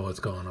you know what's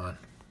going on.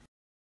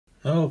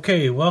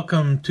 Okay,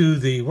 welcome to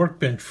the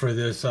workbench for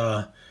this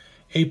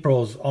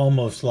April's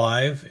Almost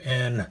Live.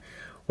 And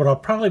what I'll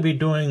probably be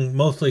doing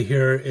mostly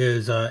here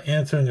is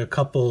answering a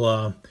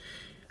couple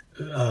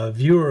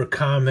viewer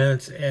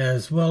comments,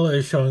 as well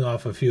as showing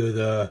off a few of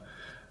the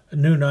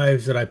new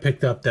knives that I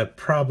picked up that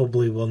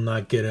probably will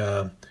not get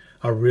a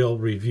real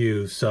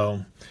review.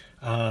 So,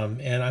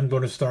 and I'm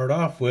going to start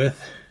off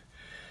with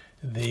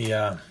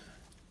the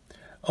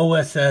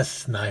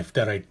OSS knife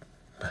that I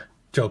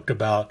joked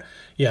about.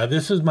 Yeah,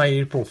 this is my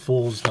April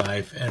Fool's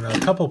knife, and a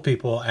couple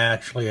people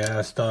actually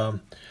asked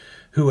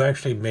who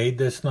actually made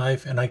this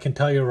knife, and I can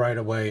tell you right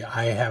away,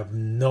 I have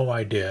no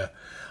idea.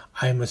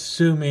 I'm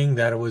assuming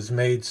that it was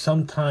made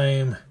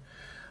sometime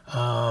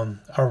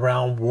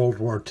around World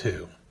War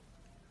II.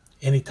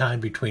 anytime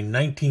between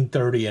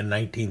 1930 and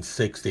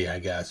 1960, I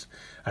guess.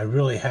 I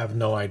really have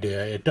no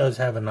idea. It does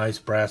have a nice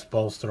brass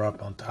bolster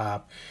up on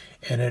top,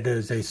 and it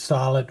is a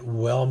solid,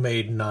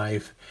 well-made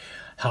knife.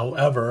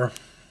 However,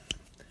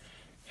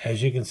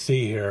 as you can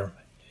see here,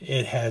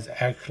 it has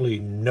actually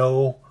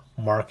no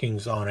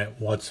markings on it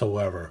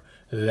whatsoever.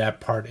 That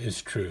part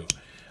is true.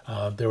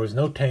 There was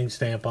no tang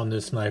stamp on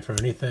this knife or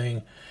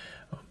anything,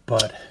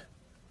 but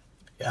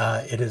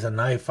it is a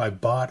knife I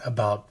bought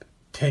about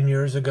 10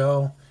 years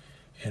ago,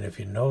 and if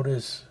you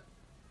notice,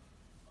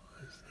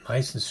 it's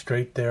nice and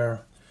straight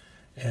there,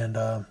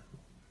 and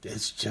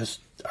it's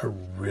just a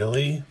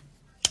really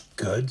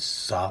good,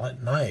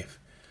 solid knife.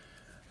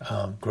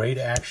 Great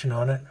action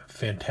on it,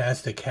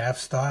 fantastic half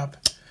stop,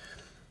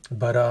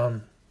 but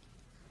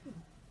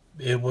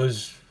it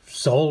was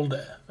sold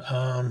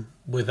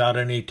without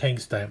any tang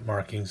stamp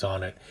markings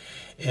on it.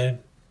 And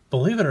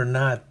believe it or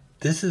not,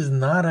 this is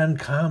not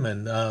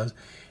uncommon.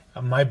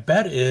 My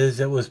bet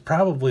is it was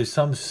probably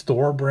some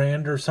store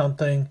brand or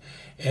something,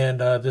 and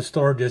the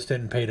store just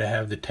didn't pay to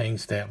have the tang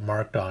stamp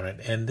marked on it.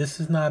 And this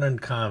is not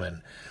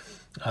uncommon.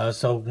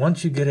 So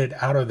once you get it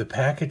out of the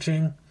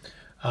packaging,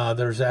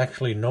 there's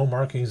actually no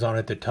markings on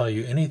it to tell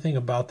you anything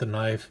about the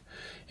knife.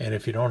 And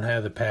if you don't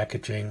have the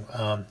packaging,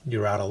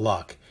 you're out of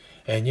luck.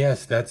 And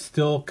yes, that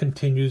still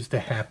continues to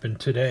happen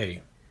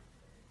today.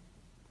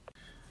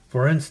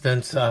 For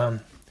instance,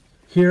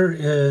 here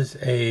is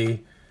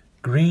a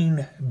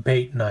green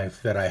bait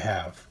knife that I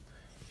have.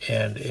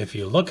 And if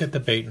you look at the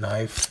bait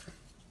knife,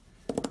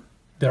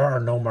 there are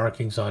no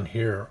markings on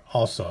here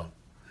also.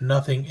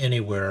 Nothing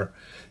anywhere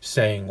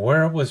saying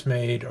where it was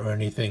made or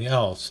anything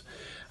else.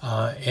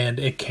 And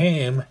it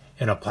came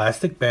in a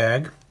plastic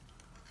bag,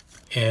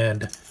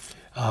 and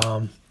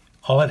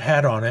all it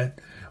had on it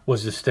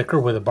was a sticker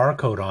with a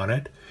barcode on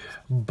it,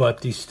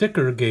 but the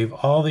sticker gave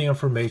all the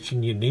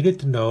information you needed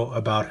to know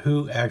about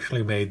who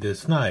actually made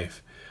this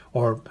knife,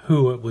 or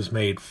who it was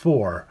made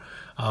for,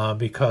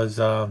 because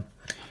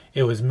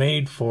it was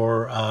made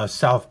for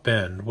South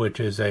Bend, which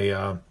is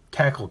a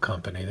tackle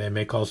company. They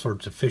make all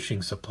sorts of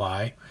fishing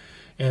supply,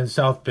 and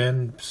South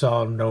Bend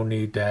saw no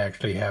need to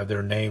actually have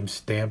their name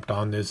stamped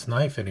on this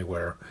knife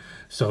anywhere.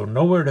 So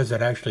nowhere does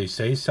it actually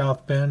say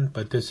South Bend,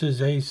 but this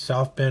is a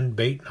South Bend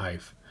bait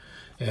knife.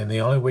 And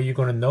the only way you're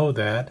going to know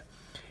that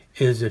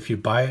is if you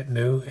buy it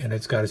new and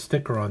it's got a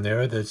sticker on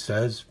there that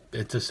says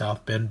it's a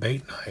South Bend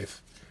bait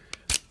knife.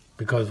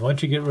 Because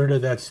once you get rid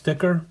of that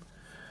sticker,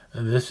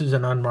 this is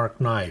an unmarked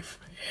knife.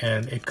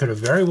 And it could have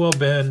very well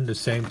been the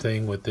same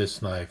thing with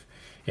this knife.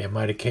 It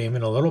might have came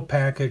in a little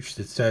package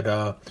that said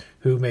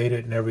who made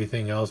it and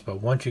everything else,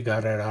 but once you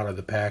got it out of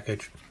the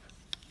package,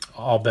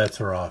 all bets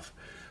are off.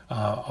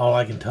 All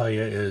I can tell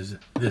you is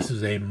this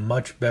is a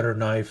much better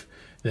knife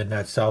than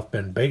that South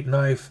Bend bait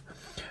knife,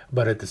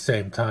 but at the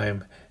same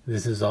time,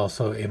 this is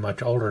also a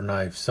much older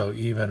knife, so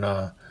even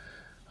as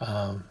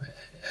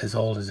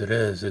old as it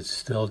is, it's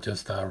still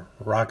just a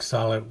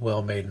rock-solid,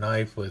 well-made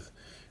knife with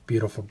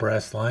beautiful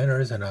brass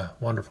liners and a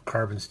wonderful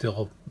carbon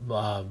steel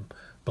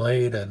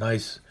blade, a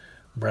nice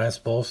brass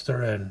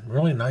bolster, and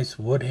really nice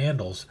wood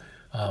handles.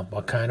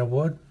 What kind of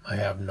wood? I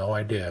have no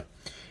idea.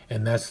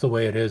 And that's the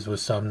way it is with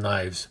some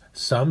knives.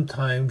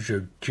 Sometimes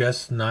you're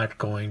just not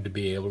going to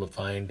be able to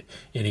find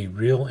any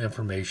real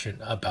information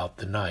about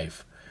the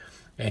knife,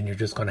 and you're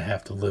just going to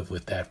have to live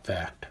with that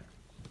fact.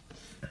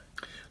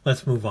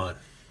 Let's move on.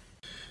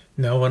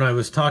 Now, when I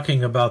was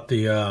talking about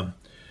the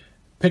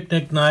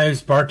picnic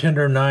knives,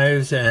 bartender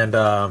knives,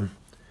 and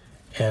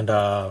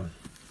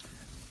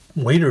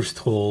waiter's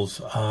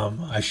tools,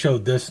 I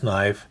showed this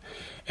knife,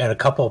 and a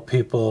couple of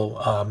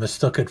people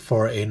mistook it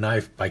for a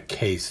knife by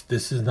case.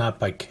 This is not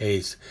by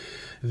case.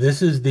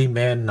 This is the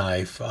man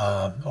knife,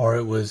 or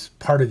it was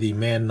part of the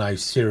man knife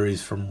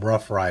series from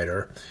Rough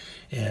Rider.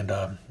 And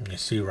you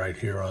see right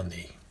here on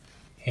the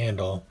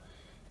handle,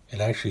 it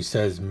actually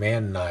says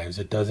man knives.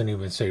 It doesn't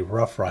even say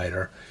Rough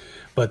Rider.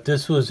 But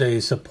this was a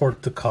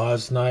support the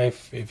cause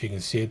knife. If you can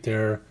see it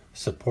there,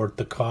 support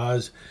the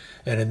cause.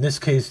 And in this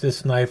case,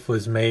 this knife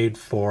was made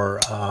for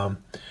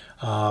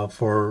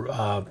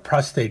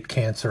prostate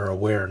cancer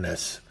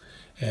awareness.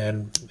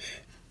 And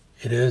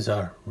it is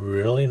a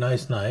really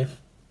nice knife.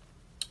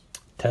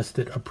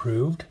 Tested,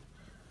 approved.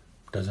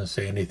 Doesn't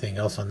say anything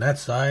else on that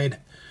side.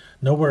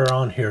 Nowhere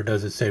on here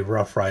does it say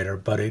Rough Rider,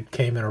 but it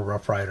came in a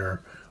Rough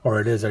Rider,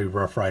 or it is a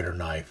Rough Rider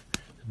knife.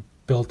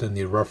 Built in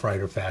the Rough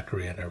Rider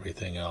factory and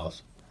everything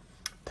else.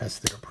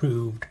 Tested,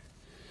 approved.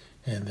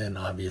 And then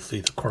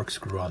obviously the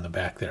corkscrew on the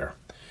back there.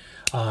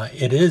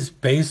 It is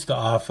based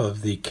off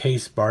of the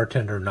Case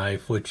bartender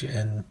knife, which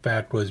in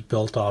fact was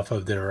built off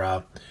of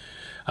their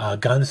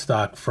gun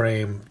stock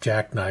frame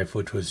jackknife,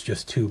 which was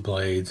just 2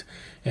 blades.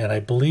 And I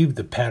believe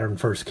the pattern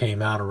first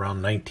came out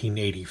around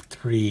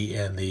 1983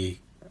 in the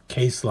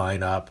Case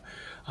lineup.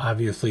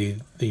 Obviously,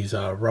 these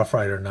Rough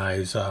Rider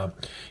knives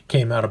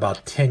came out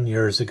about 10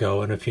 years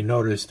ago. And if you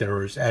notice, there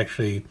was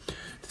actually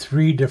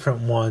 3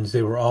 different ones.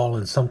 They were all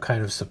in some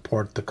kind of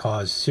support the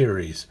cause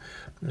series.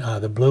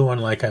 The blue one,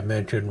 like I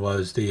mentioned,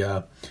 was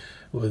the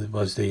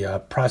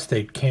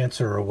prostate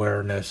cancer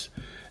awareness.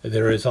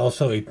 There is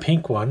also a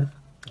pink one.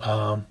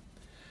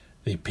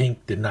 The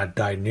pink did not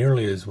dye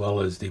nearly as well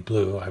as the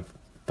blue. I've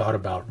thought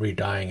about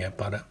re-dyeing it,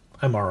 but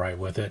I'm all right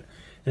with it.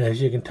 And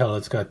as you can tell,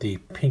 it's got the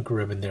pink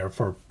ribbon there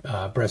for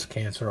breast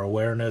cancer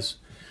awareness.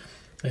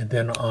 And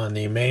then on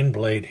the main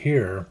blade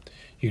here,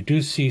 you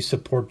do see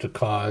support the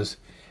cause,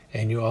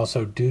 and you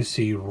also do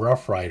see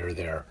Rough Rider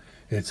there.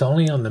 It's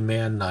only on the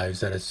man knives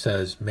that it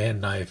says man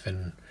knife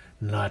and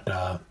not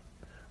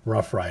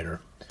Rough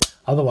Rider.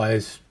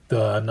 Otherwise,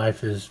 the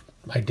knife is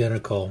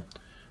identical,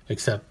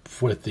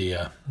 except with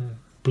the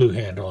blue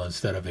handle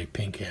instead of a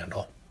pink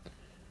handle.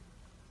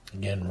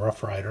 Again,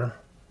 Rough Rider.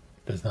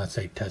 Does not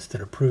say tested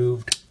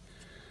approved.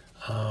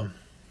 But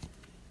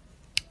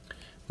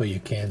you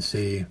can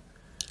see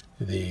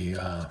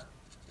the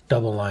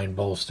double line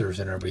bolsters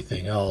and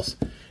everything else.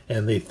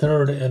 And the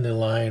third in the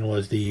line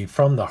was the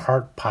From the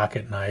Heart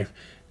pocket knife.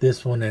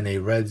 This one in a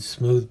red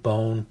smooth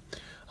bone,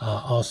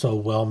 also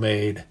well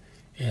made,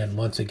 and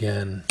once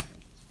again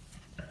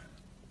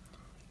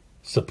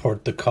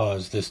support the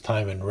cause, this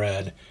time in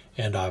red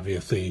and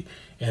obviously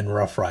in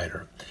Rough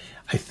Rider.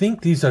 I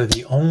think these are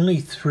the only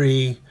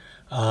three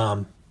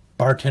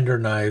bartender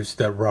knives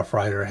that Rough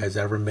Rider has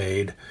ever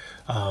made.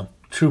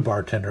 True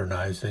bartender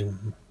knives.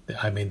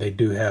 They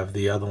do have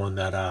the other one,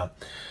 that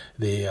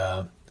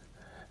the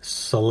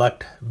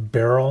Select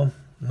Barrel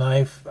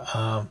knife,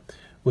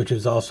 which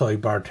is also a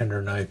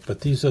bartender knife,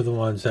 but these are the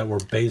ones that were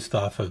based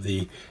off of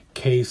the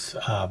Case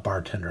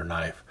bartender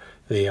knife.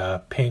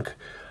 The pink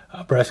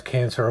breast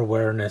cancer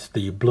awareness,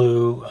 the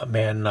blue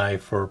man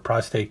knife for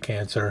prostate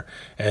cancer,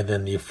 and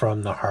then the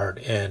From the Heart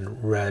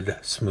in red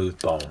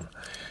smooth bone.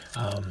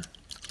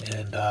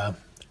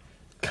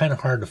 Kind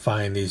of hard to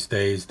find these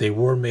days. They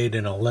were made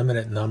in a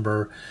limited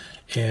number,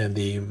 and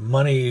the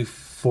money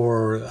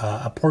for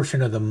a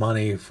portion of the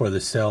money for the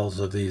sales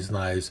of these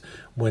knives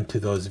went to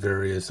those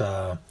various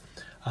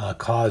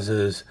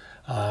causes,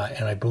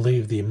 and I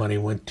believe the money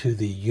went to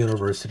the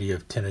University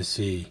of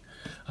Tennessee,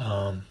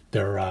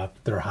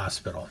 their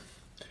hospital.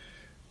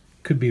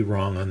 Could be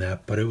wrong on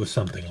that, but it was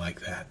something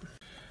like that.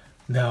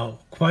 Now,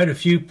 quite a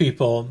few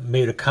people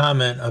made a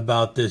comment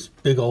about this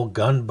big old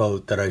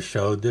gunboat that I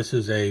showed. This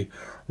is a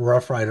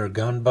Rough Rider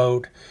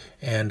gunboat,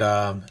 and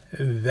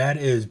that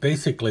is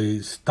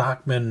basically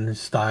Stockman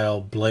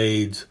style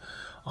blades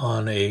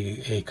on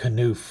a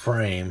canoe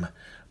frame,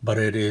 but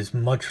it is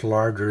much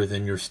larger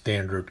than your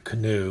standard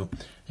canoe.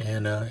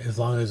 And as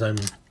long as I'm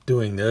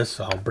doing this,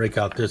 I'll break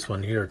out this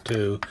one here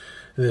too.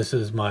 This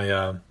is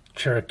my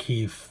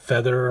Cherokee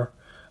Feather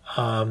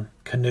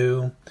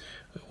canoe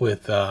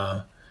with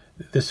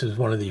this is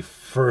one of the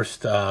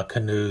first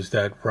canoes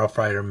that Rough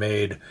Rider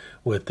made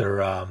with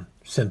their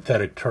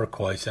synthetic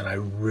turquoise, and I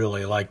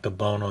really like the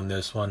bone on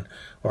this one,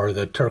 or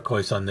the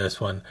turquoise on this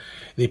one.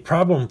 The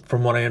problem,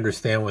 from what I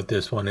understand with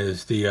this one,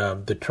 is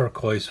the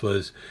turquoise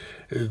was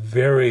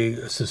very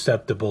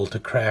susceptible to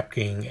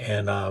cracking,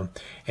 and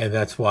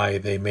that's why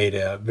they made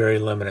a very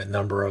limited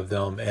number of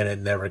them, and it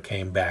never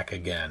came back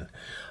again.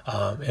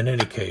 In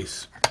any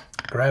case,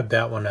 grab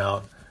that one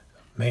out,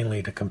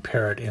 mainly to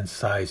compare it in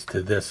size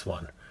to this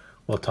one.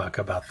 We'll talk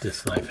about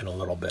this knife in a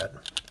little bit.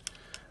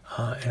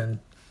 And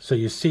so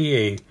you see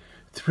a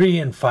 3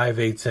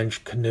 5/8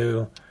 inch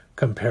canoe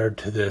compared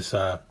to this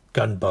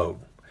gunboat,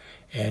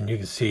 and you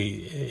can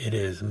see it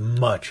is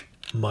much,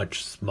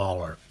 much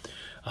smaller.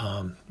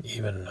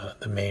 Even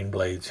the main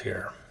blades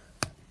here.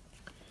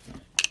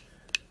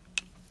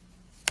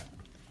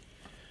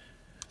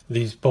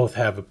 These both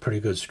have a pretty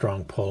good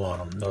strong pull on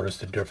them. Notice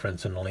the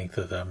difference in the length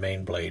of the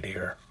main blade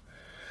here.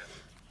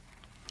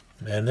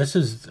 And this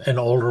is an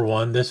older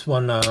one. This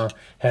one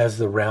has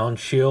the round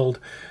shield.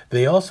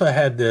 They also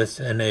had this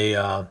in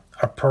a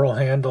pearl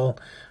handle.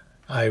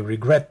 I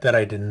regret that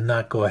I did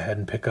not go ahead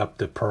and pick up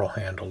the pearl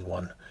handled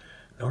one.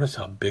 Notice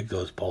how big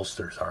those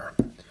bolsters are.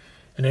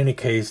 In any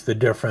case, the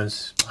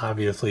difference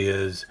obviously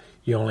is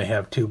you only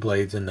have two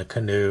blades in the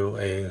canoe,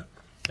 a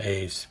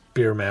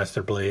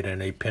Spearmaster blade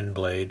and a pin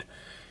blade.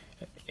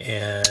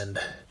 And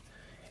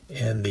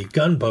in the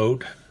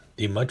gunboat,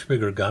 the much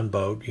bigger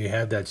gunboat, you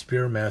have that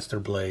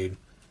Spearmaster blade.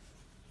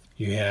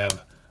 You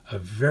have a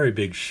very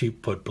big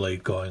sheep foot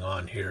blade going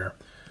on here.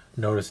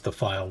 Notice the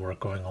file work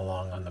going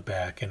along on the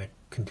back, and it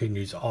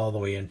continues all the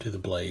way into the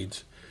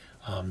blades.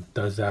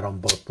 Does that on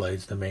both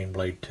blades, the main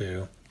blade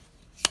too.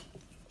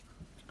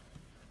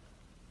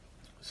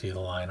 See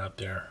the line up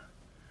there?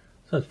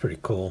 So that's pretty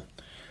cool.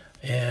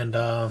 And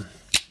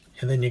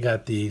then you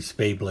got the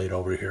spade blade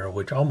over here,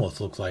 which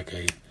almost looks like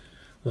a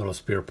little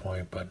spear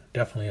point, but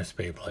definitely a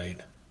spade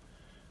blade.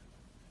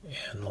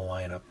 And the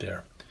line up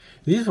there.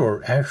 These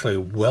were actually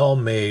well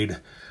made,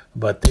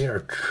 but they are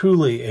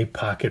truly a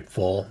pocket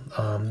full.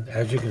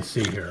 As you can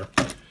see here,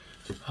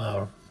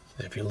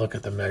 if you look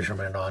at the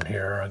measurement on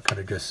here, I could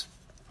have just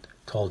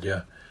told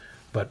you,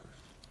 but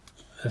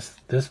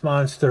this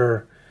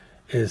monster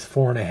is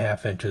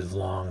 4.5 inches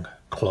long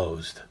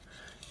closed,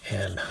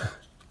 and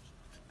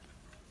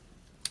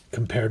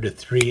compared to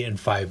 3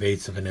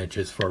 5/8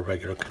 inches for a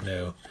regular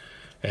canoe.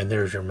 And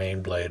there's your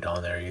main blade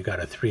on there. You got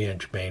a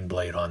 3-inch main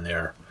blade on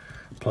there.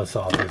 plus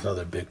all those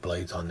other big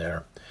blades on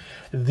there.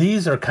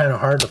 These are kind of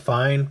hard to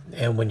find,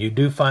 and when you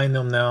do find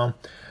them now,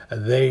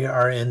 they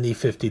are in the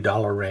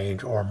 $50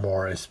 range or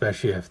more,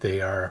 especially if they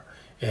are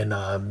in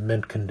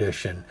mint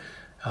condition,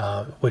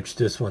 which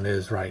this one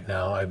is right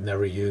now. I've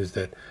never used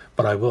it,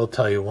 but I will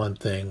tell you one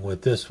thing.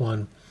 With this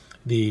one,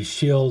 the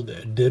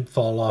shield did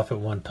fall off at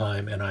one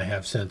time, and I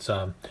have since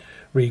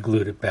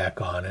re-glued it back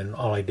on, and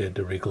all I did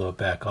to re-glue it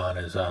back on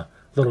is a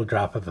little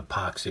drop of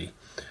epoxy.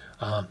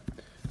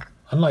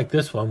 Unlike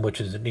this one, which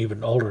is an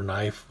even older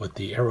knife with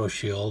the arrow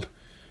shield,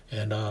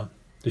 and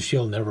the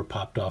shield never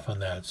popped off on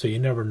that, so you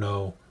never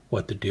know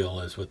what the deal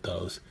is with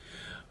those.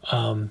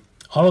 All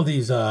of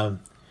these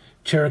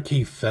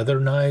Cherokee feather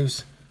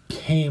knives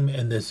came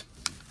in this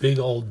big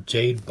old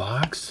jade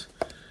box,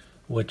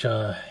 which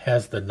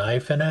has the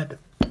knife in it.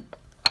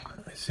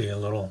 I see a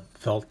little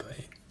felt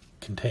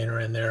container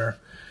in there.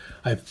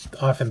 I've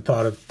often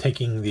thought of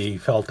taking the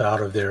felt out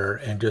of there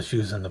and just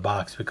using the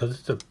box, because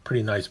it's a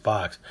pretty nice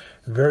box.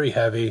 Very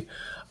heavy.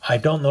 I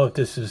don't know if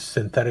this is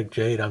synthetic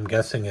jade. I'm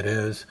guessing it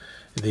is.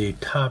 The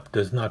top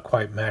does not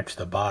quite match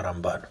the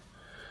bottom, but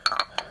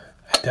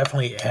I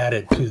definitely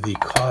added to the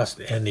cost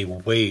and the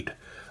weight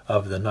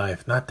of the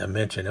knife. Not to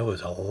mention, it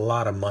was a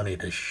lot of money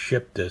to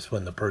ship this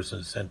when the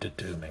person sent it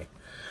to me.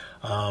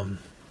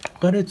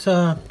 But it's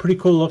a pretty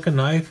cool looking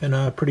knife and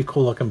a pretty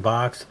cool looking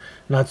box.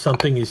 Not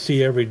something you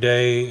see every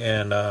day,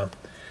 and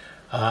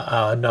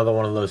another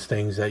one of those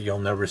things that you'll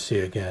never see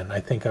again. I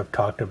think I've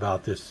talked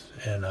about this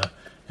in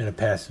a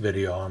past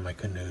video on my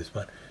canoes,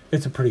 but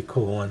it's a pretty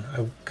cool one.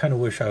 I kind of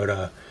wish I would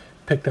have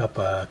picked up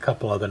a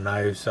couple other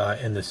knives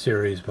in the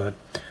series, but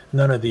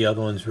none of the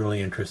other ones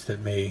really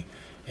interested me.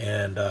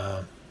 And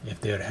if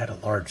they had had a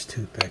large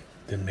toothpick,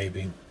 then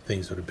maybe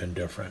things would have been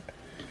different.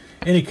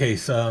 In any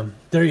case,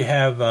 there you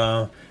have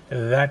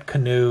that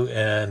canoe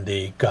and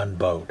the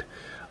gunboat.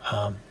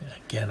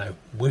 Again, I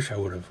wish I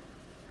would have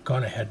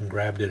gone ahead and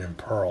grabbed it in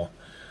pearl.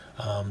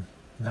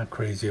 Not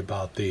crazy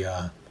about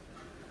the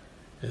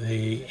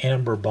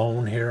amber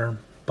bone here,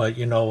 but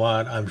you know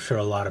what? I'm sure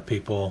a lot of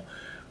people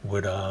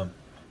would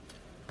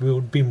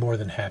be more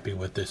than happy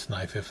with this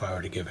knife if I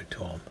were to give it to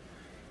them.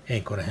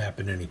 Ain't going to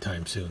happen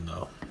anytime soon,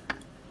 though.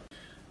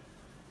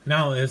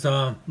 Now, as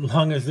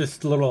long as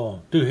this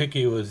little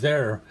doohickey was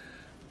there,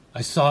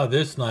 I saw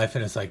this knife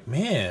and it's like,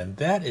 man,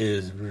 that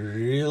is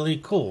really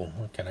cool.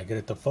 Can I get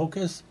it to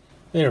focus?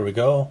 There we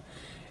go.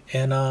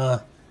 And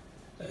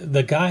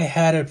the guy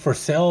had it for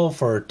sale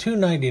for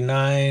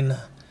 $2.99,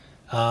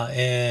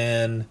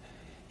 and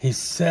he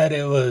said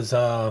it was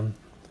a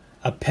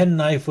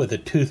penknife with a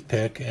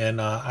toothpick, and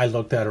I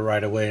looked at it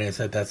right away and I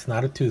said, that's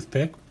not a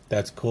toothpick.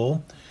 That's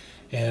cool.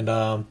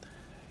 And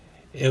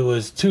it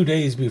was 2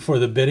 days before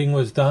the bidding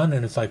was done,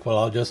 and it's like, well,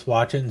 I'll just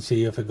watch it and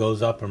see if it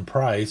goes up in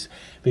price,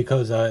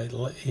 because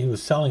he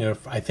was selling it,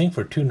 I think,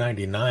 for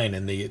 $2.99,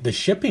 and the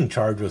shipping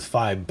charge was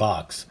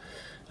 $5.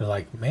 They're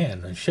like,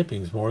 man, the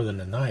shipping's more than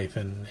a knife,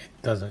 and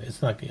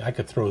it's not. I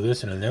could throw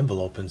this in an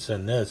envelope and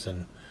send this,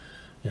 and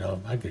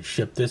I could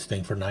ship this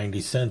thing for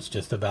 90 cents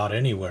just about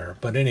anywhere.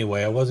 But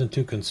anyway, I wasn't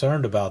too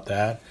concerned about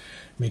that,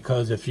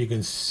 because if you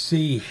can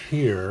see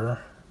here,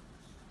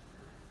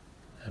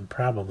 and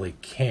probably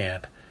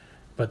can't,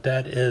 but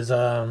that is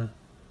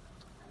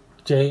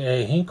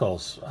J.A.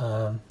 Hinkle's,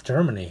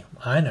 Germany,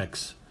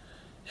 Einex.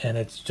 And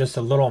it's just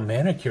a little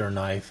manicure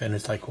knife. And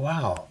it's like,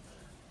 wow,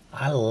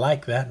 I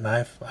like that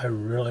knife. I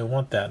really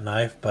want that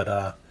knife. But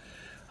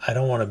I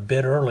don't want to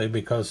bid early,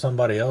 because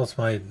somebody else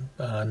might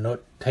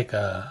take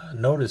a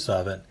notice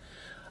of it.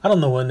 I don't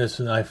know when this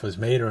knife was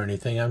made or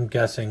anything. I'm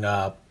guessing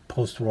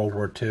post-World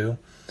War II.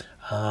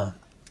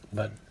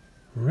 But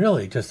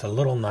really just a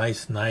little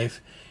nice knife.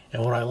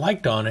 And what I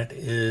liked on it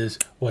is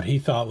what he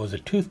thought was a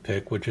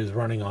toothpick, which is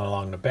running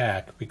along the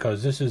back,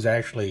 because this is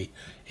actually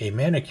a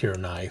manicure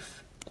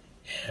knife.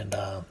 And,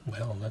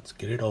 well, let's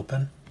get it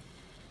open.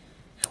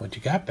 And what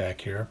you got back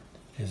here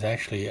is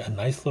actually a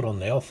nice little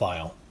nail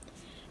file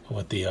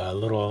with the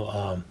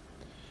little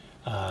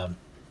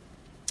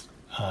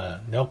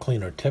nail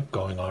cleaner tip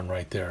going on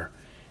right there.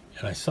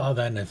 And I saw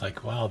that and it's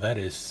like, wow, that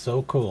is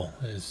so cool.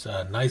 It's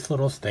a nice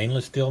little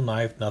stainless steel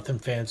knife, nothing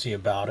fancy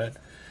about it.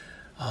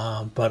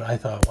 But I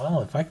thought,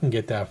 well, if I can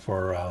get that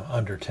for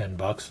under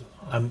 $10,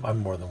 I'm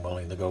more than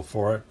willing to go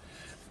for it.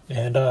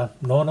 And no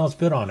one else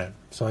bid on it,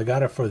 so I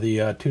got it for the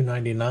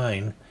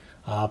 $2.99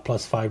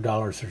 plus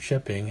 $5 for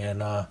shipping,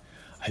 and I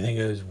think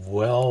it was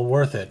well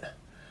worth it.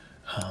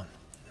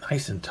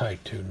 Nice and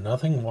tight too.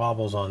 Nothing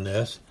wobbles on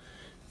this,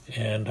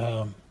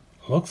 and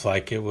looks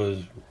like it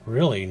was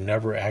really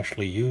never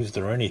actually used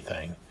or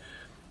anything.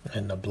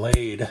 And the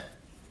blade,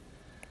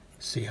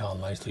 see how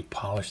nicely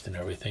polished and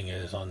everything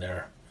is on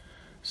there.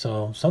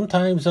 So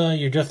sometimes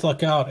you just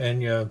look out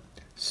and you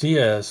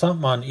see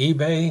something on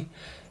eBay,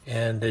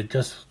 and it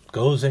just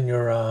goes in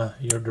your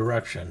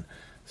direction.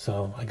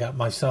 So I got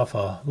myself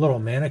a little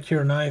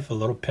manicure knife, a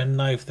little pen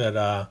knife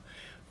that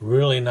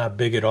really not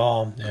big at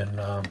all. And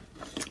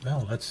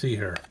well, let's see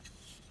here.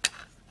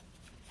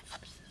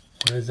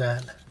 What is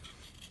that?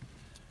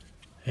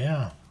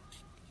 Yeah.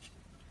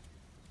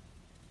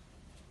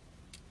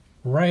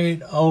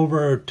 right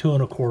over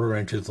 2¼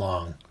 inches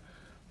long,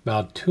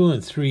 about 2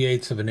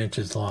 3/8 of an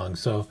inches long.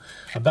 So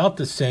about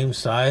the same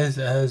size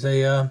as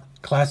a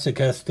classic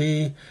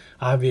SD.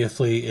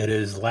 Obviously, it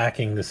is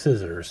lacking the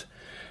scissors.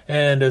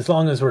 And as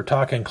long as we're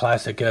talking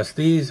classic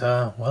SDs,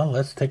 well,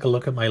 let's take a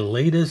look at my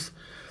latest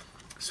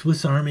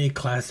Swiss Army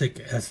Classic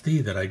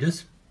SD that I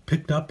just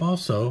picked up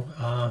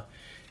also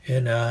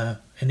in an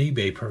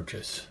eBay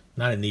purchase.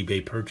 Not an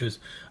eBay purchase,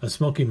 a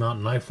Smoky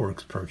Mountain Knife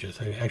Works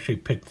purchase. I actually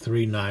picked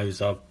 3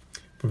 knives up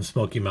from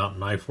Smoky Mountain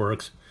Knife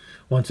Works.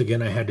 Once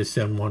again, I had to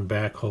send one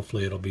back.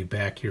 Hopefully it'll be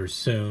back here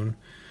soon.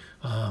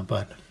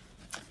 But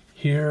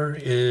here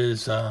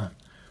is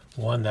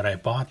one that I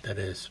bought that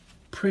is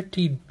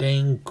pretty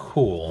dang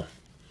cool.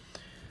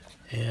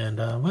 And,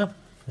 well,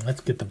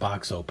 let's get the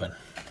box open.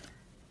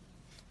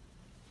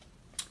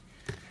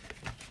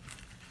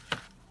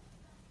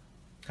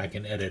 I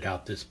can edit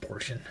out this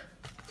portion.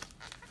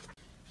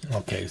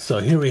 Okay, so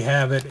here we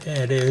have it.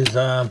 It is,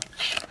 I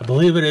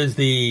believe it is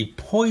the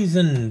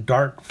Poison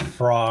Dart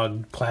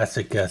Frog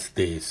Classic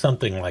SD,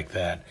 something like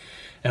that.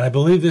 And I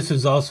believe this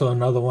is also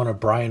another one of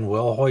Brian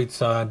Wilhoit's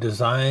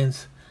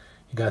designs.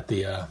 You got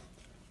the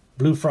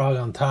blue frog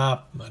on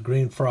top, a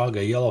green frog,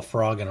 a yellow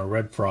frog, and a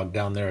red frog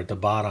down there at the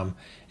bottom.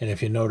 And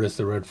if you notice,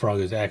 the red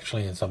frog is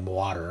actually in some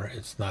water.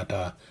 It's not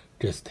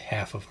just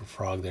half of a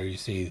frog there. You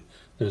see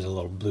there's a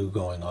little blue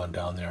going on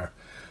down there.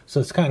 So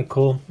it's kind of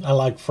cool. I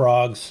like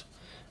frogs.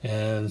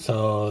 And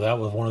so that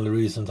was one of the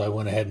reasons I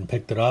went ahead and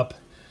picked it up.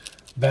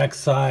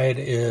 Backside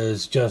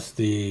is just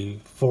the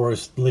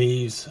forest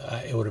leaves.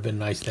 It would have been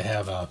nice to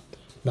have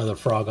another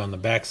frog on the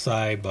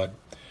backside, but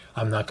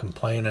I'm not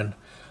complaining.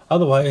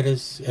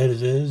 Otherwise, it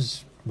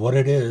is what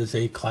it is,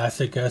 a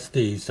classic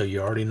SD. So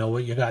you already know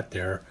what you got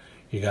there.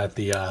 You got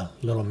the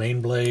little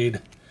main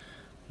blade,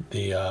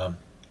 the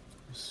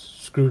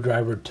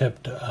screwdriver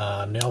tipped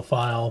nail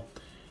file,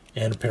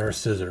 and a pair of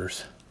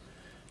scissors.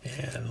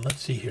 And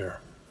let's see here.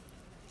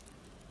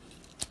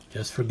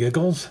 Just for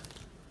giggles,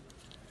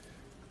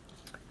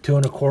 2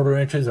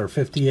 1/4 inches or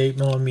 58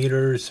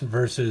 millimeters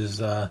versus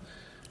the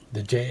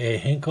J.A.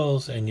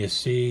 Hinkles, and you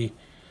see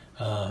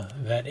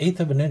that 1/8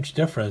 of an inch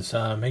difference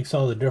makes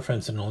all the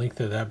difference in the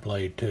length of that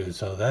blade too.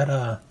 So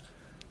that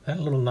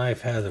little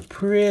knife has a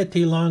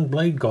pretty long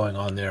blade going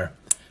on there.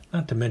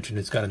 Not to mention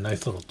it's got a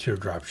nice little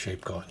teardrop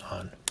shape going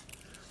on.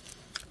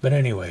 But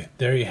anyway,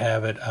 there you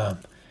have it. It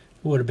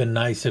would have been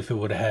nice if it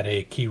would have had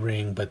a key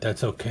ring, but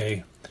that's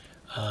okay.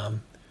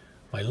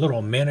 My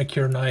little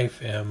manicure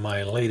knife and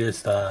my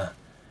latest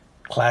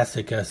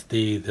classic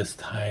SD, this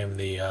time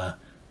the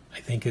I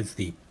think it's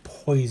the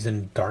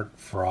Poison Dart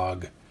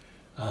Frog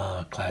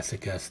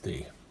classic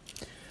SD.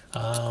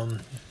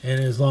 And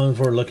as long as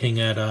we're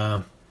looking at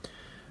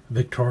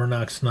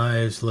Victorinox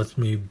knives, let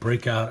me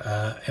break out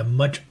a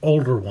much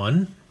older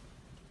one.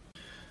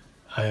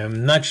 I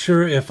am not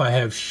sure if I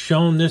have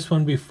shown this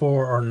one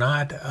before or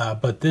not,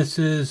 but this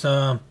is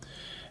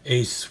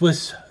a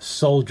Swiss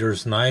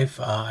soldier's knife.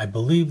 I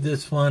believe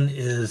this one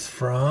is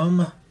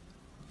from,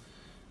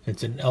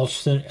 it's an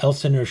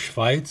Elsener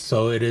Schweiz,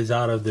 so it is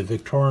out of the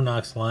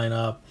Victorinox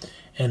lineup,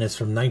 and it's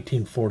from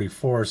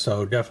 1944,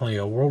 so definitely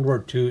a World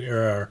War II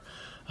era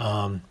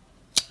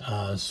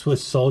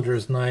Swiss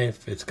soldier's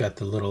knife. It's got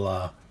the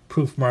little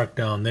proof mark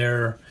down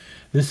there.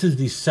 This is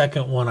the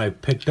second one I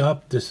picked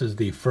up. This is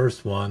the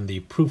first one.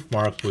 The proof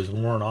mark was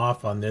worn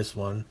off on this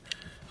one.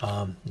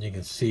 You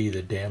can see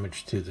the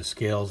damage to the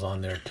scales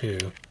on there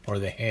too, or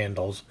the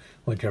handles,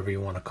 whichever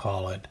you want to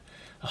call it.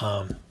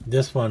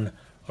 This one,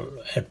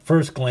 at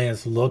first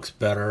glance, looks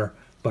better,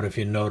 but if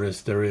you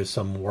notice, there is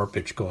some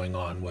warpage going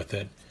on with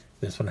it.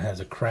 This one has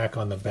a crack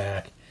on the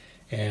back,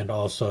 and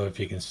also, if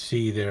you can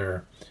see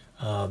there,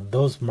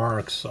 those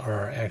marks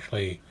are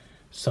actually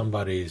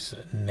somebody's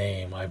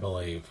name, I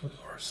believe,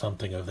 or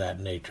something of that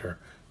nature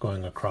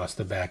going across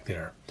the back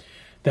there.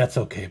 That's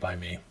okay by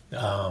me.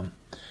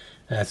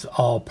 That's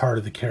all part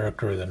of the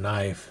character of the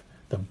knife.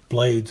 The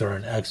blades are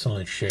in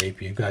excellent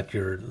shape. You've got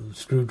your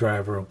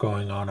screwdriver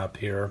going on up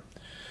here,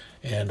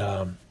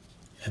 and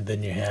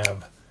then you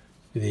have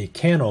the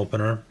can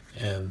opener.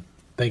 And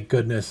thank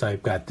goodness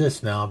I've got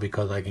this now,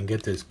 because I can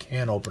get this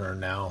can opener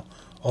now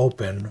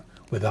open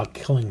without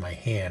killing my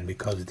hand,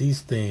 because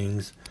these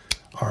things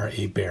are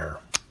a bear.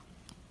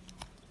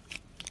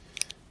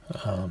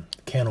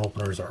 Can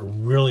openers are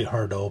really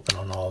hard to open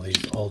on all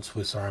these old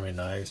Swiss Army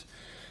knives.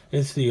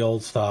 It's the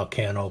old style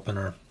can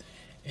opener,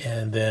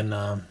 and then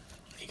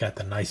you got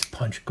the nice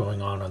punch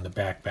going on the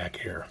back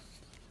here.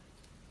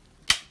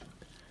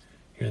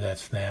 Hear that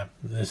snap?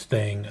 This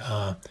thing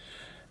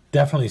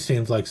definitely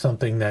seems like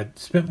something that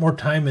spent more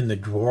time in the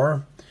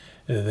drawer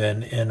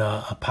than in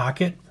a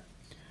pocket,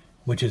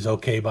 which is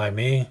okay by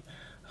me.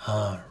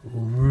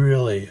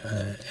 Really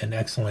an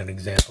excellent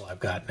example I've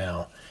got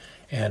now,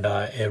 and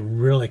it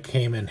really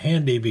came in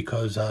handy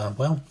because,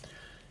 well,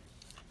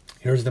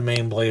 here's the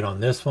main blade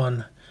on this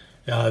one.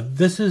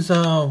 This is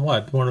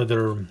what, one of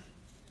their,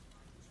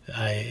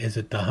 is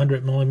it the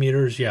 100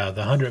 millimeters? Yeah,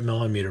 the 100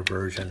 millimeter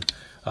version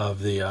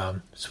of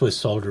the Swiss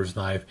soldier's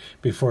knife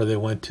before they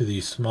went to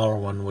the smaller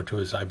one, which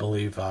was, I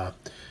believe,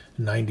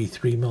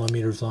 93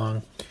 millimeters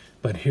long.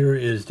 But here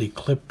is the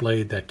clip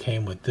blade that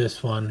came with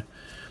this one.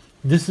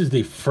 This is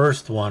the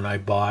first one I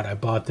bought. I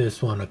bought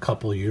this one a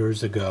couple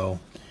years ago,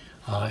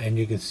 and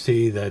you can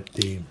see that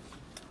the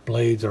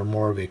blades are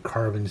more of a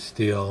carbon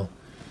steel.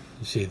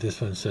 You see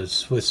this one says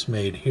Swiss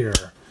made here,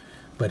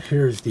 but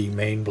here's the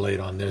main blade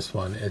on this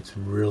one. It's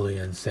really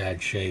in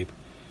sad shape.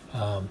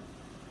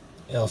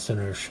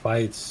 Elsener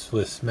Schweiz,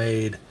 Swiss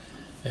made,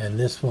 and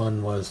this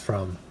one was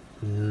from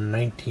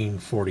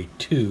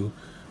 1942,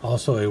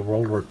 also a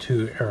World War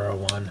II era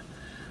one.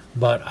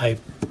 But I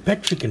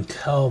bet you can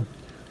tell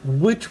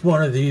which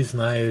one of these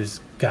knives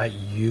got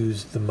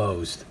used the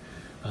most.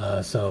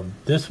 So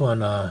this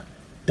one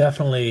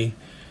definitely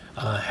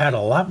had a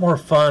lot more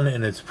fun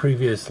in its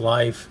previous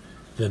life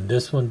than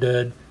this one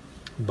did.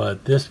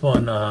 But this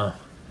one,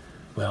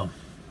 well,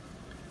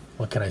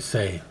 what can I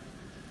say?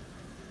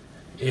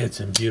 It's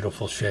in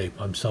beautiful shape.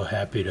 I'm so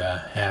happy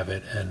to have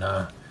it, and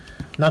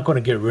not going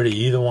to get rid of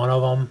either one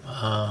of them,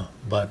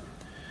 but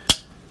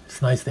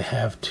it's nice to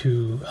have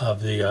two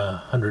of the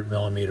 100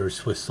 millimeter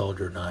Swiss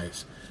soldier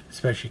knives,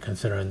 especially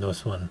considering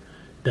this one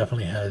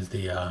definitely has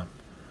the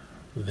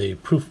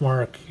proof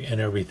mark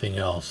and everything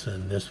else.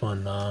 And this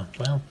one,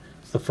 well,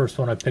 it's the first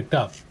one I picked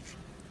up.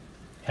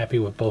 Happy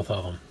with both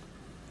of them.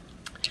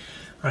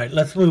 All right,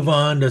 let's move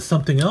on to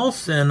something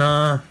else, and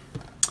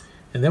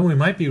then we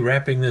might be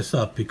wrapping this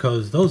up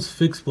because those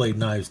fixed blade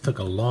knives took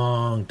a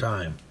long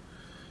time.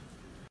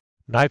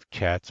 Knife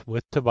Chats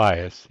with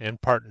Tobias, in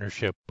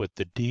partnership with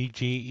the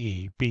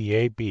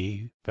DGE-BAB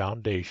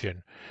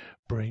Foundation,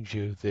 brings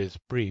you this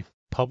brief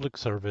public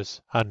service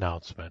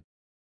announcement.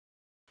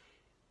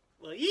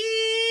 Well,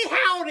 yee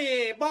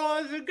howdy,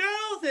 boys and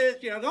girls.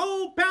 It's your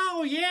old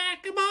pal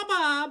Yakima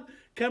Bob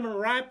coming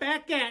right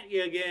back at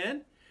you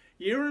again.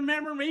 You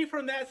remember me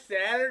from that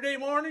Saturday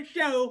morning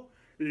show,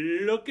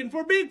 Looking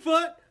for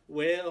Bigfoot?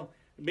 Well,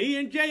 me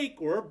and Jake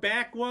were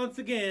back once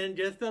again,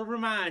 just to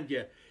remind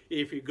you.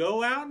 If you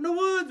go out in the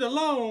woods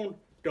alone,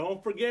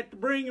 don't forget to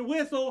bring your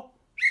whistle.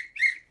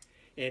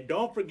 And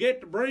don't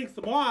forget to bring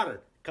some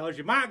water, because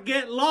you might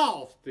get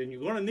lost, and you're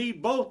going to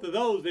need both of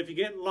those if you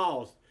get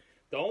lost.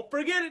 Don't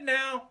forget it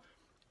now.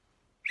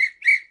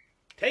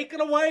 Take it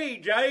away,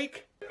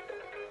 Jake.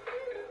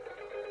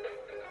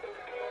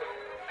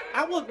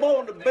 I was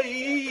born to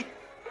be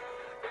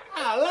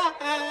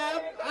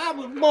alive. I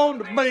was born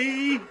to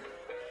be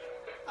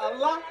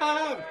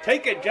alive.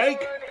 Take it, Jake.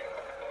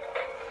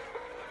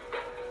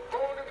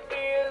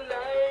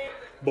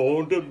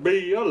 Born to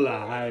be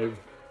alive.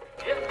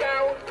 Yes,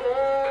 I was born.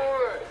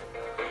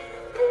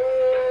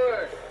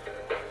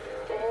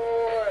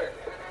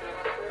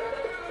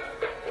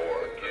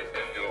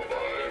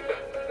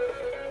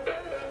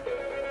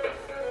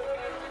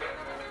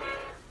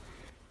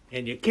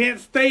 And you can't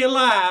stay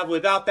alive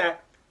without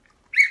that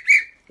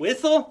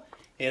whistle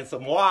and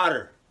some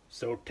water.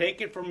 So take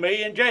it from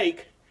me and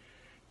Jake.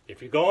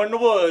 If you go in the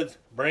woods,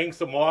 bring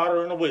some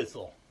water and a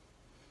whistle.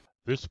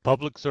 This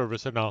public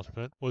service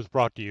announcement was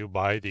brought to you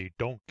by the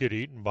Don't Get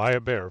Eaten by a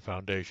Bear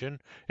Foundation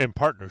in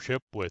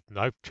partnership with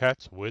Knife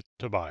Chats with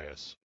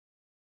Tobias.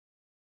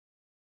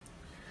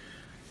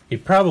 You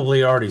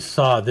probably already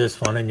saw this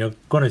one, and you're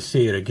going to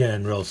see it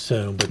again real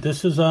soon. But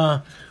this is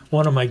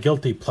one of my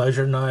guilty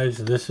pleasure knives.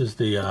 This is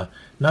the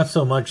not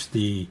so much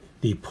the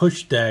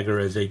push dagger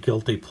as a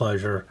guilty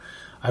pleasure.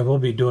 I will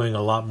be doing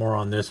a lot more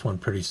on this one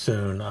pretty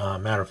soon.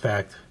 Matter of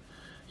fact,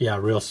 yeah,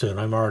 real soon.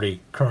 I'm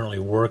already currently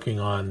working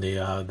on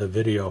the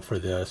video for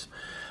this.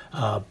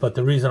 But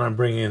the reason I'm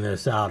bringing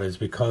this out is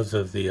because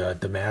of the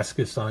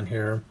Damascus on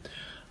here.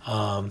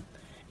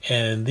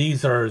 And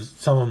these are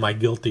some of my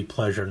guilty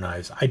pleasure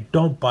knives. I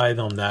don't buy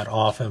them that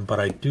often, but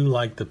I do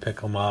like to pick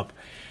them up.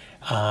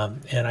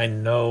 And I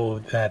know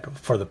that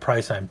for the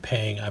price I'm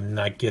paying, I'm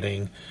not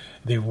getting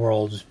the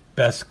world's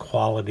best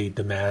quality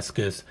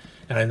Damascus.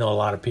 And I know a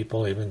lot of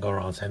people even go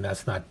around saying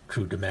that's not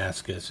true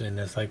Damascus. And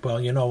it's like, well,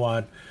 you know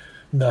what?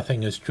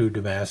 Nothing is true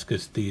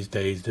Damascus these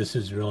days. This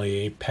is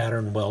really a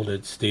pattern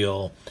welded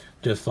steel,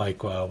 just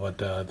like what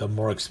the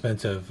more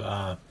expensive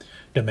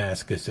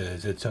Damascus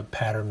is. It's a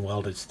pattern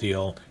welded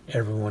steel.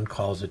 Everyone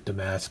calls it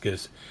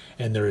Damascus,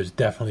 and there is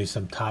definitely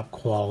some top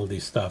quality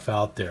stuff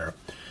out there.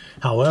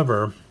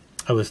 However,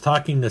 I was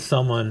talking to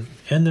someone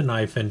in the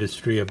knife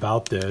industry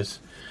about this,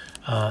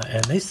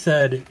 and they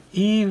said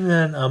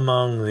even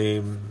among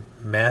the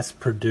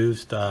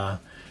mass-produced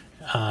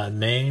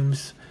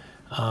names,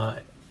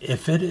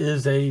 if it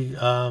is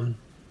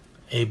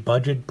a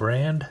budget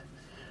brand,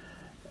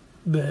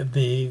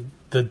 the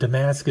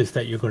Damascus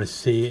that you're going to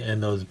see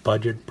in those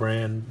budget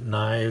brand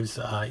knives,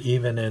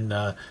 even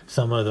in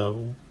some of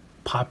the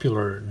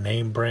popular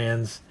name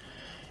brands,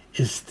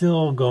 is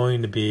still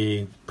going to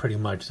be pretty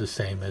much the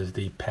same as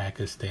the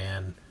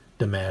Pakistan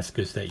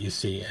Damascus that you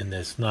see in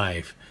this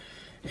knife.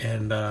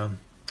 And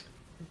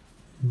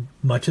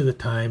much of the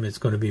time it's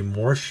going to be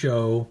more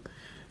show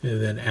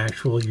than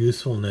actual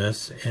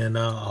usefulness, and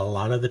a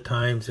lot of the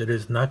times it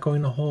is not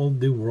going to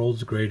hold the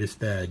world's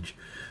greatest edge.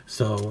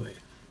 So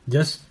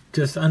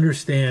just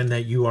understand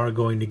that you are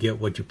going to get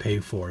what you pay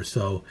for.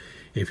 So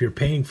if you're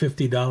paying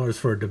 $50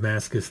 for a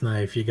Damascus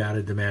knife, you got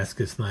a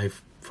Damascus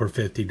knife for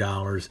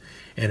 $50,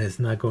 and it's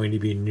not going to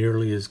be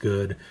nearly as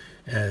good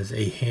as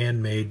a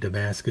handmade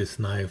Damascus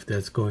knife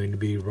that's going to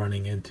be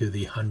running into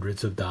the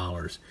hundreds of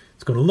dollars.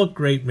 It's going to look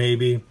great,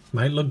 maybe,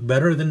 might look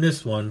better than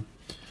this one,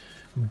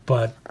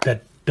 but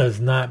that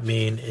does not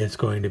mean it's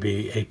going to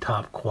be a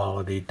top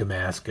quality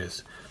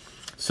Damascus.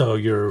 So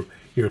your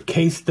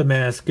case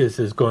Damascus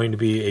is going to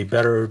be a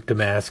better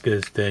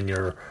Damascus than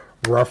your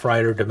Rough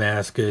Rider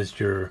Damascus.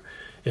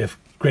 If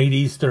Great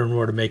Eastern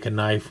were to make a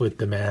knife with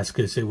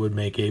Damascus, it would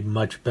make a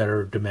much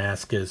better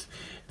Damascus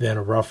than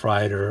a Rough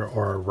Rider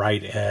or a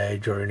Right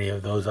Edge or any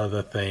of those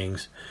other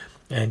things.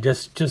 And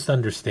just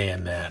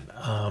understand that.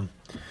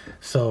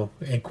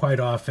 And quite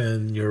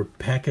often your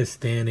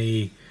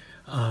Pakistani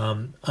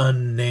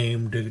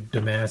unnamed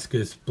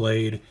Damascus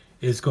blade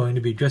is going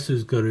to be just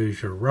as good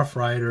as your Rough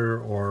Rider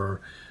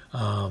or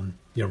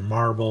your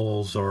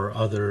Marbles or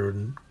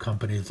other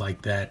companies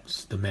like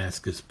that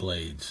Damascus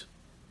blades.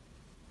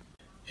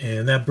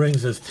 And that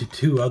brings us to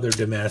two other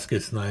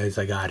Damascus knives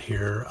I got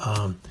here.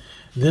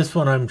 This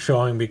one I'm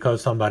showing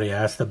because somebody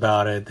asked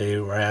about it. They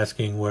were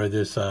asking where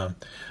this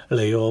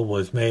Laol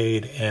was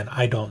made, and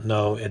I don't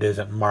know. It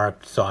isn't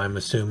marked, so I'm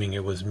assuming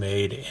it was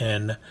made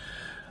in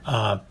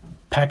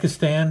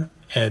Pakistan,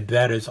 and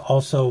that is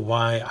also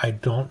why I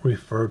don't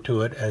refer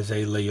to it as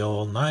a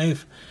Laol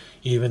knife,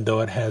 even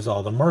though it has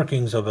all the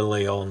markings of a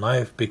Laol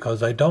knife,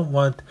 because I don't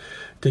want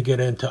to get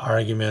into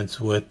arguments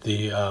with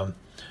the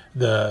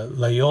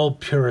Laol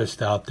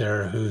purists out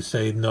there who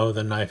say no,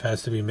 the knife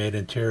has to be made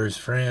in Thiers,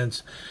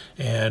 France,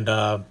 and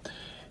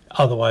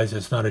otherwise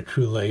it's not a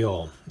true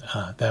Laol.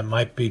 That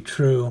might be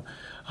true.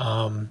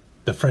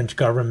 The French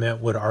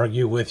government would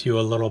argue with you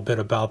a little bit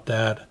about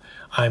that.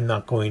 I'm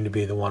not going to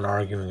be the one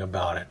arguing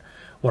about it.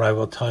 What I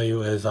will tell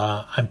you is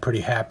I'm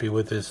pretty happy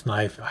with this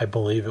knife. I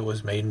believe it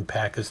was made in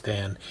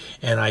Pakistan,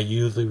 and I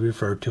usually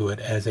refer to it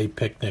as a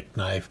picnic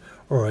knife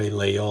or a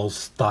Laol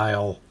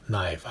style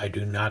knife. I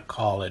do not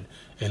call it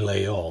a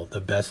Laol.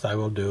 The best I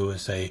will do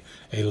is say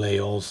a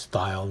Laol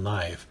style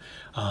knife,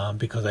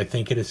 because I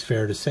think it is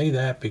fair to say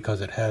that,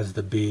 because it has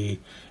the B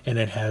and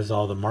it has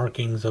all the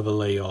markings of a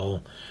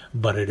Laol,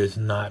 but it is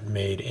not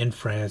made in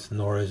France,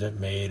 nor is it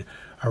made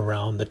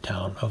around the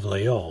town of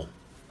Laol.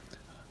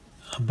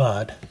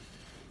 But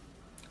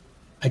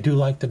I do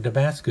like the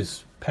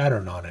Damascus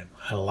pattern on it.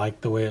 I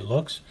like the way it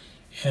looks,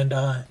 and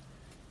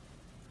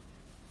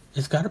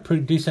it's got a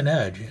pretty decent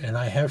edge, and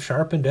I have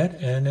sharpened it,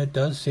 and it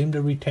does seem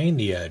to retain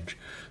the edge.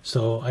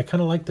 So I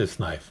kind of like this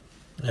knife.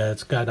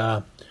 It's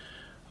got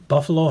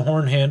buffalo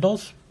horn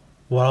handles.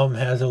 One of them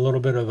has a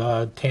little bit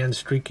of tan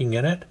streaking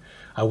in it.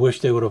 I wish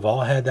they would have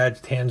all had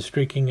that tan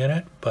streaking in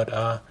it,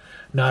 but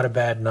not a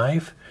bad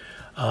knife.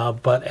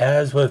 But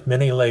as with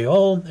many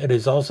Laol, it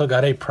has also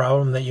got a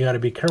problem that you got to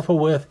be careful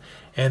with,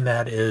 and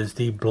that is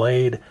the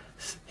blade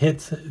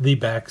hits the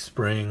back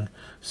spring,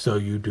 so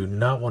you do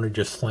not want to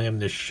just slam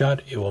this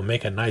shut. It will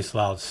make a nice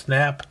loud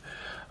snap,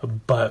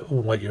 but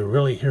what you're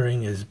really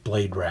hearing is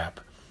blade rap.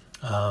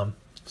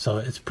 So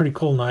it's a pretty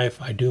cool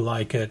knife. I do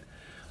like it.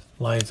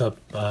 Lines up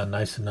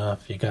nice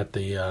enough. You got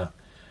the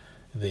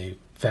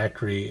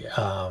factory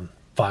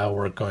file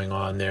work going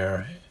on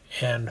there,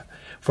 and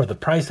for the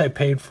price I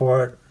paid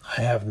for it,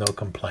 I have no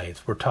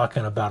complaints. We're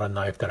talking about a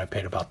knife that I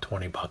paid about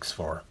 20 bucks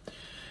for,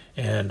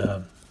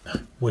 and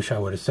wish I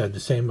would have said the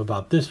same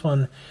about this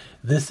one.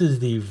 This is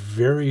the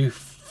very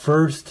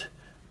first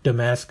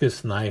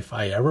Damascus knife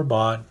I ever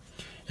bought,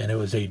 and it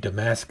was a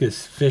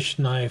Damascus fish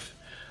knife.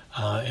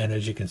 And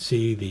as you can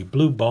see, the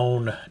blue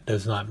bone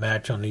does not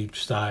match on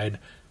each side.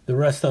 The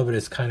rest of it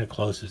is kind of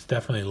close. It's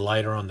definitely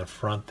lighter on the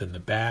front than the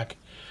back.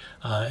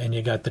 And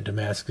you got the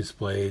Damascus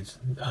blades,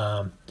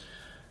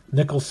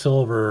 nickel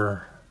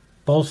silver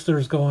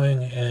bolsters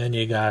going, and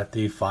you got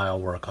the file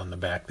work on the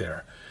back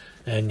there.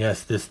 And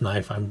yes, this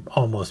knife I'm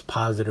almost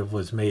positive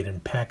was made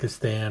in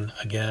Pakistan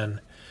again.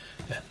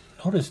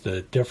 Notice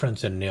the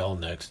difference in nail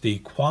nicks. The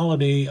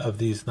quality of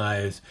these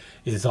knives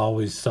is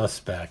always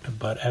suspect,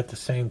 but at the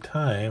same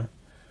time,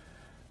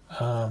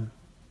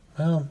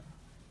 well,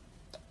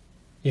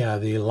 yeah,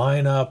 the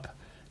lineup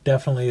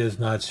definitely is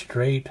not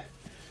straight.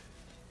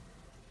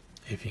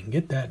 If you can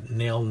get that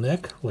nail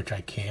nick, which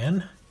I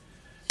can,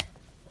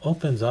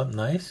 opens up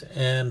nice,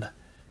 and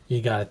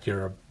you got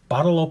your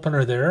bottle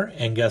opener there,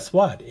 and guess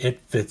what? It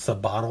fits the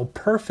bottle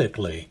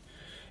perfectly.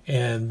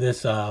 And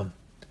this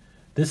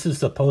is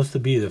supposed to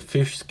be the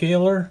fish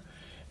scaler,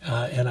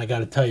 and I got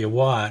to tell you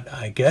what,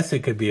 I guess it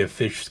could be a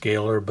fish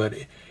scaler, but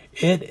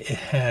it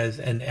has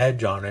an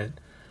edge on it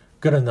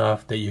good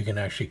enough that you can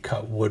actually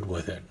cut wood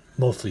with it.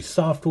 Mostly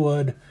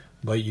softwood,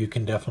 but you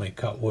can definitely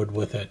cut wood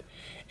with it.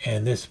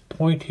 And this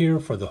point here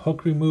for the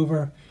hook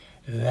remover,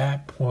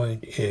 that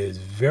point is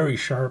very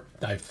sharp.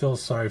 I feel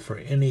sorry for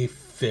any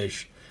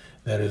fish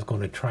that is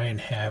going to try and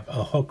have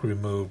a hook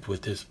removed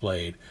with this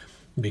blade,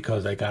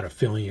 because I got a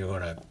feeling you're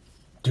going to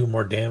do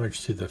more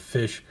damage to the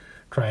fish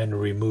trying to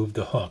remove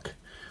the hook.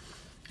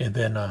 And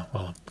then,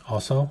 well,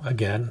 also,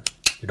 again,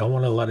 You don't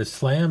want to let it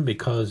slam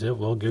because it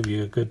will give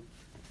you a good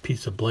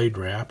piece of blade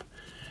wrap.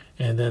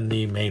 And then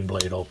the main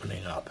blade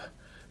opening up.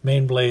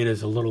 Main blade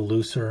is a little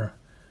looser,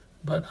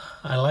 but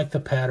I like the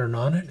pattern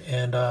on it,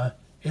 and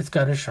it's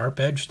got a sharp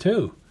edge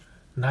too.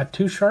 Not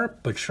too sharp,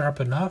 but sharp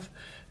enough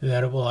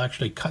that it will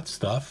actually cut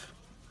stuff.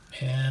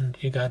 And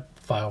you got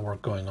file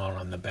work going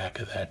on the back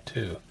of that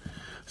too.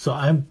 So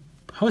I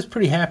was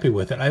pretty happy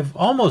with it. I've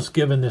almost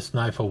given this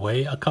knife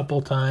away a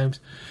couple times,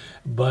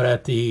 but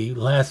at the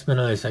last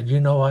minute I said, you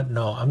know what?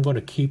 No, I'm going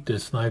to keep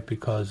this knife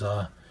because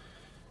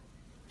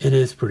it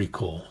is pretty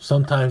cool.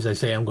 Sometimes I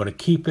say I'm going to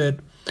keep it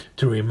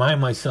to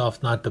remind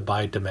myself not to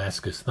buy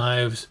Damascus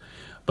knives,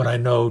 but I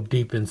know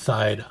deep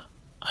inside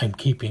I'm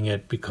keeping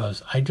it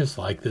because I just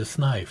like this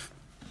knife.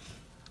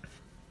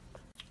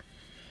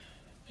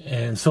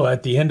 And so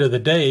at the end of the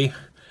day,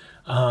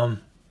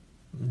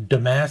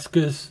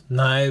 Damascus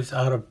knives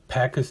out of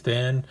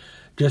Pakistan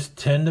just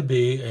tend to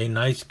be a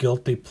nice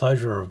guilty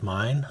pleasure of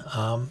mine,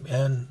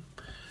 and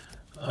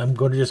I'm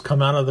going to just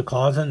come out of the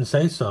closet and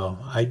say so.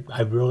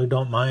 I really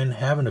don't mind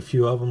having a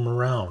few of them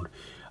around.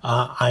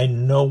 I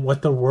know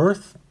what they're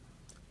worth,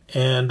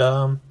 and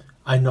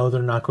I know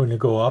they're not going to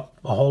go up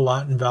a whole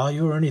lot in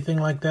value or anything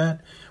like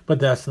that, but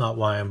that's not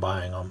why I'm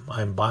buying them.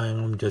 I'm buying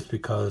them just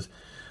because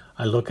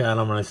I look at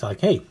them and I say,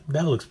 like, hey,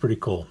 that looks pretty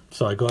cool.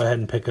 So I go ahead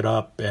and pick it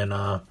up, and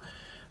I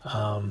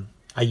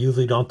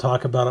usually don't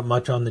talk about it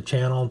much on the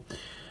channel,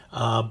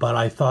 but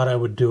I thought I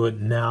would do it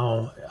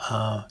now.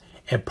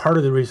 And part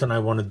of the reason I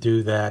want to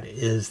do that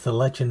is to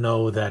let you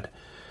know that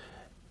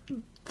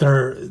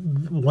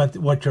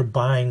what you're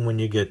buying when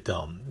you get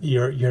them.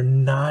 You're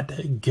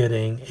not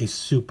getting a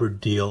super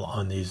deal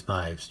on these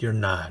knives. You're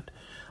not.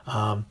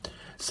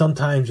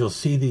 Sometimes you'll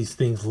see these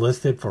things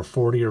listed for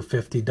 $40 or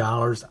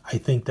 $50. I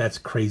think that's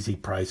crazy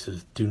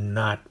prices. Do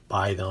not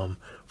buy them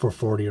for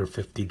 $40 or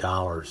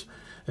 $50.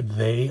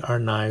 They are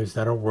knives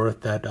that are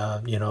worth that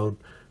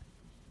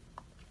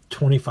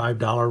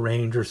 $25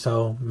 range or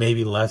so,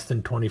 maybe less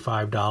than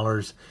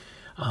 $25.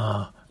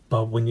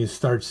 But when you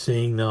start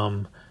seeing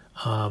them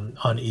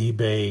on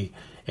eBay,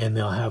 and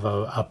they'll have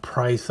a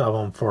price of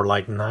them for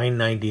like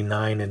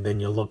 $9.99, and then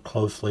you look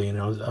closely and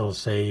it'll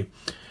say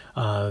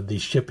the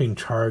shipping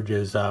charge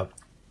is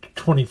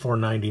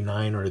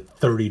 $24.99 or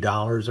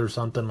 $30 or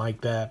something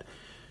like that.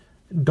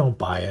 Don't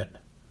buy it.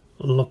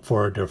 Look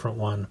for a different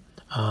one.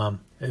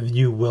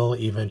 You will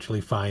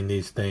eventually find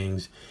these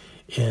things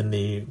in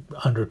the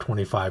under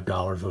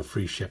 $25 with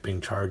free shipping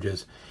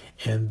charges,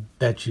 and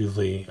that's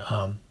usually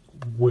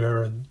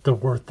where they're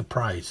worth the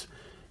price.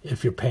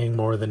 If you're paying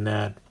more than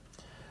that,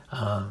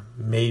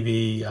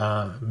 maybe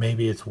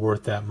it's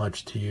worth that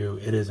much to you.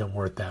 It isn't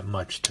worth that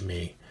much to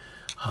me.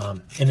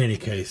 In any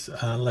case,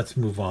 let's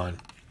move on.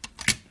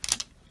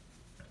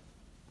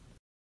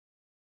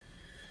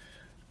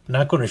 I'm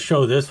not going to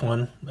show this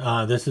one.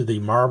 This is the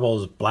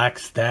Marbles Black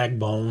Stag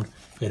Bone.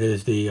 It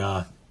is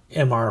the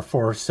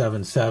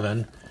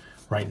MR477.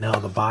 Right now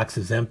the box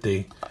is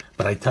empty,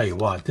 but I tell you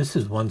what, this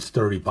is one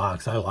sturdy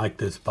box. I like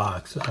this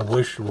box. I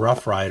wish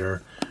Rough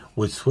Rider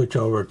would switch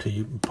over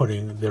to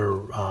putting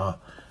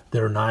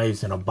their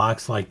knives in a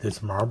box like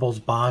this Marbles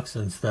box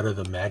instead of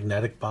the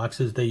magnetic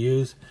boxes they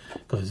use,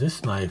 because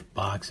this knife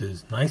box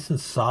is nice and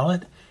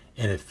solid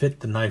and it fit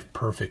the knife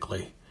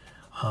perfectly.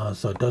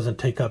 So it doesn't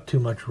take up too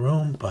much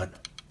room, but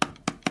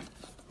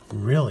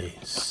really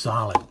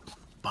solid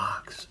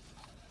box.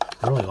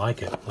 I really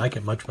like it. Like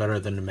it much better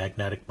than the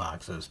magnetic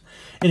boxes.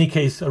 In any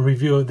case, a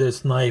review of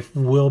this knife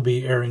will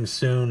be airing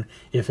soon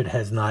if it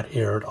has not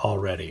aired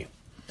already.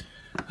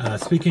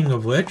 Speaking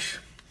of which,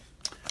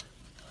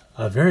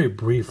 a very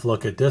brief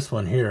look at this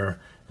one here.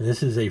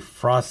 This is a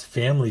Frost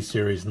Family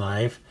Series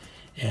knife,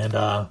 and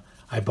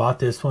I bought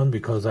this one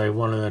because I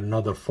wanted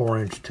another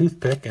 4-inch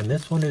toothpick, and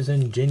this one is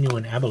in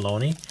genuine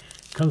abalone.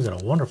 It comes in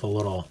a wonderful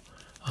little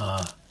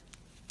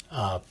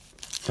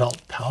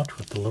felt pouch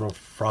with the little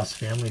Frost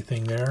Family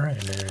thing there,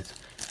 and it's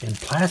in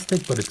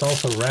plastic, but it's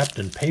also wrapped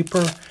in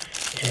paper.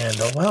 And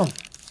well,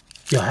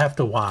 you'll have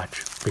to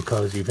watch,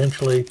 because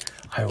eventually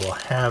I will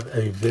have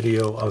a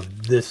video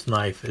of this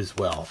knife as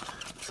well.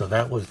 So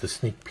that was the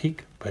sneak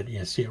peek, but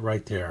you see it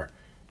right there.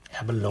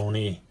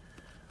 Abalone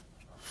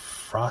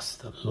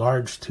Frost,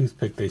 large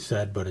toothpick they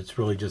said, but it's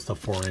really just a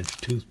 4-inch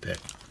toothpick.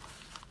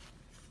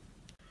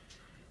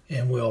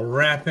 And we'll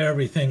wrap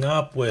everything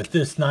up with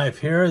this knife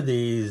here,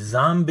 the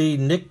Zombie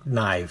Nick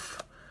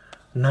knife.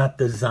 Not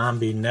the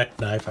zombie neck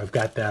knife, I've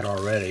got that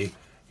already.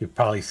 You've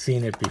probably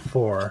seen it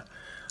before.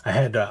 I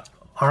had to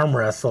arm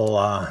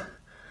wrestle,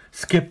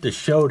 skip the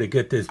show to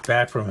get this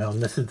back from him.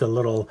 This is the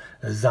little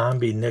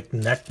Zombie Nick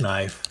neck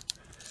knife,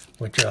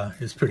 which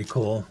is pretty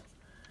cool.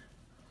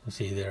 You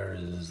see there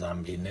is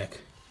Zombie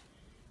Nick.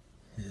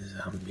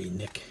 Zombie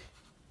Nick.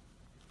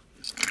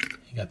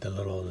 You got the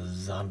little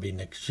Zombie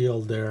Nick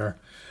shield there.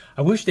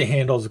 I wish the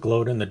handles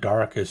glowed in the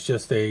dark. It's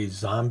just a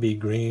zombie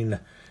green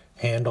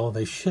handle.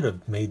 They should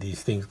have made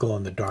these things glow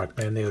in the dark,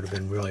 man. They would have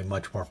been really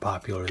much more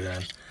popular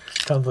then.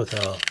 Comes with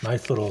a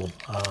nice little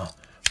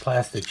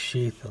plastic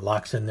sheath. It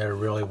locks in there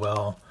really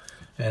well.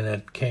 and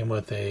it came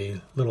with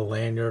a little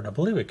lanyard. I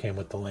believe it came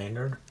with the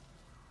lanyard.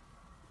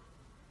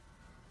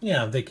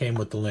 Yeah, they came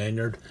with the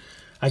lanyard.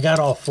 I got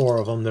all 4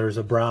 of them. There's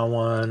a brown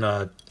one.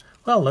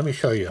 Well, let me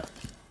show you.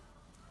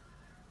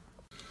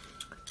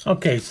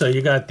 Okay, so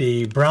you got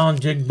the brown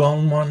jig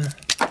bone one.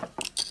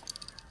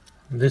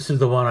 This is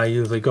the one I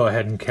usually go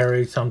ahead and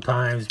carry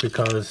sometimes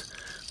because,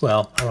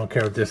 well, I don't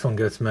care if this one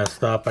gets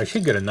messed up. I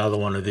should get another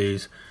one of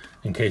these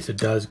in case it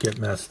does get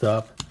messed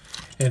up.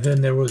 And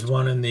then there was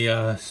one in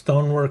the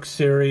Stonework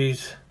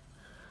series.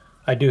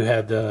 I do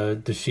have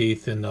the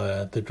sheath in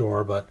the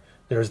drawer, but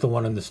there's the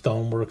one in the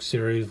Stonework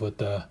series with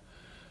the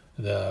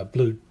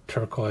blue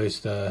turquoise,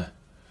 the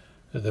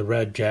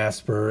red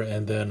jasper,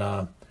 and then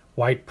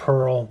white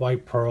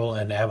pearl,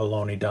 and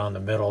abalone down the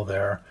middle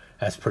there.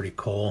 That's pretty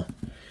cool.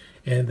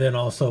 And then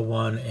also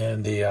one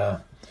in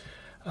the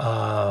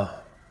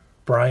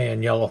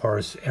Brian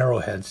Yellowhorse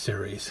Arrowhead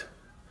series,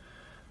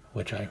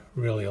 which I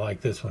really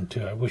like this one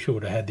too. I wish it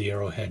would have had the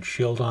arrowhead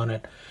shield on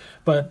it.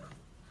 But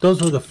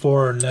those were the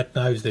 4 neck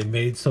knives they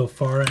made so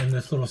far in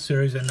this little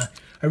series, and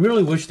I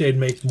really wish they'd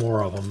make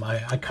more of them.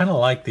 I kind of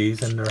like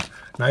these, and they're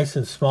nice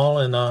and small,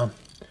 and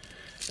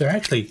they're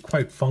actually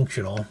quite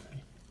functional.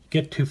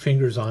 Get 2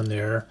 fingers on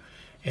there,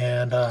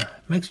 and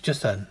makes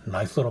just a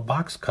nice little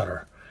box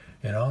cutter,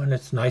 you know, and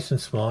it's nice and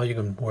small. You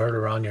can wear it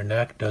around your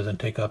neck, doesn't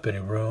take up any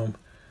room.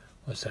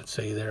 What's that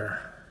say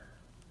there?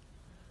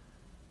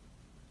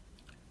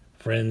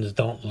 Friends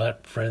don't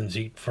let friends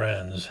eat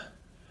friends.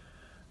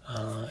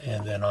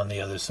 And then on the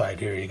other side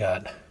here you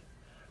got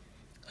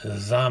a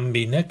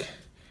zombie Nick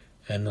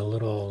and a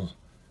little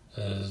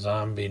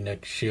zombie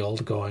Nick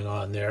shield going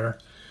on there.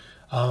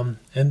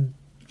 And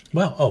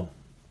well, oh,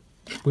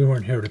 we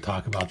weren't here to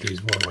talk about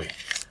these, were we?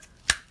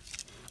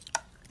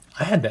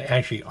 I had to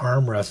actually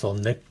arm wrestle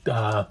Nick.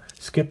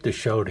 Skip the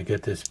show to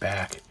get this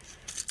back.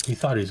 He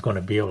thought he was going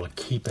to be able to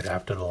keep it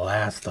after the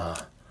last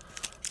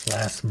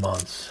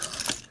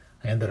months.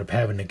 I ended up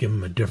having to give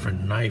him a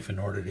different knife in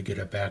order to get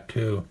it back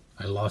too.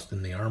 I lost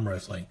in the arm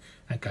wrestling.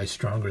 That guy's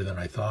stronger than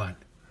I thought.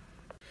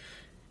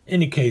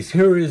 Any case,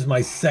 here is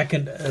my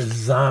second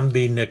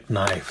zombie Nick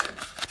knife.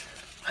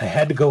 I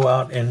had to go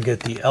out and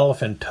get the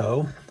elephant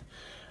toe.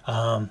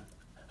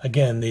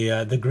 Again,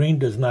 the green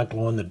does not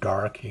glow in the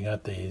dark. You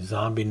got the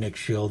zombie Nick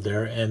shield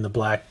there and the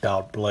blacked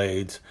out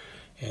blades.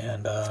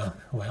 And,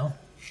 well,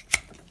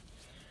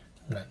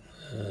 got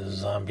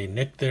zombie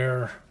Nick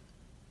there.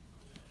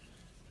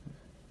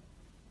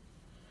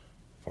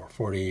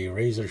 440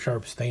 razor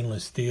sharp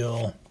stainless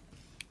steel.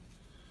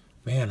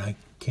 Man, I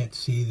can't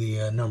see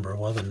the number.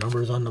 Well, the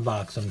number's on the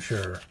box, I'm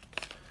sure.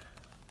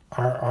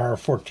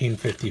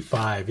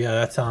 RR1455. Yeah,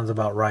 that sounds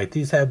about right.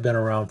 These have been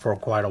around for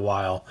quite a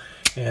while,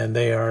 and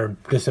they are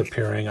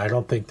disappearing. I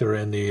don't think they're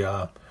in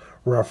the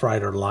Rough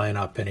Rider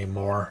lineup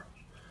anymore.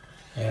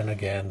 And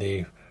again,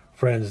 the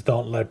friends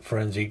don't let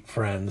friends eat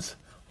friends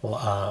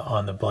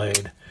on the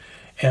blade.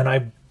 And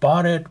I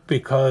bought it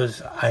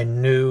because I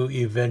knew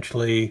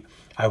eventually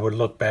I would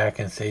look back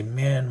and say,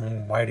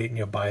 man, why didn't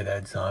you buy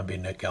that zombie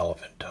Nick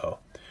elephant toe?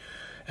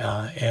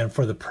 And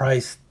for the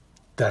price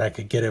that I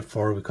could get it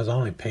for, because I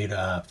only paid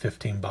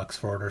 $15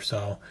 for it or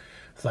so,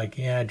 it's like,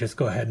 yeah, just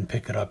go ahead and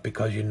pick it up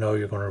because you know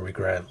you're going to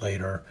regret it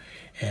later.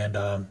 And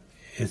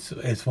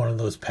it's one of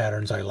those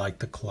patterns I like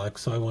to collect,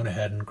 so I went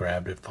ahead and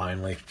grabbed it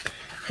finally.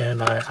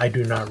 And I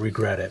do not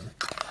regret it.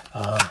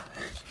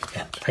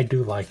 I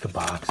do like the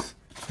box.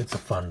 It's a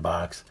fun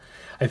box.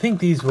 I think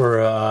these were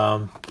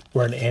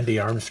an Andy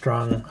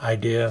Armstrong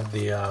idea,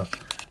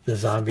 the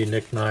zombie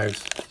Nick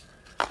knives.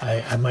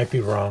 I might be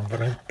wrong,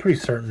 but I'm pretty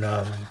certain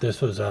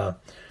this was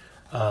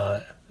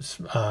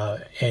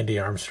Andy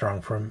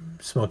Armstrong from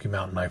Smoky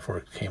Mountain Knife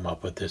Works came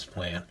up with this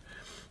plan.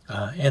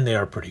 And they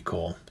are pretty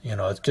cool. You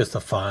know, it's just a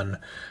fun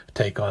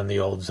take on the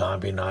old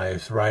zombie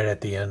knives right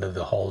at the end of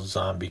the whole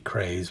zombie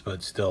craze,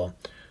 but still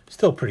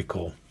pretty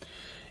cool.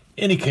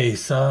 Any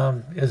case,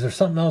 is there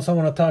something else I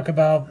want to talk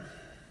about?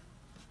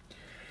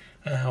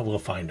 We'll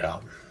find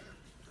out.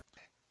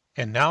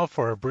 And now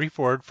for a brief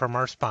word from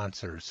our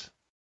sponsors.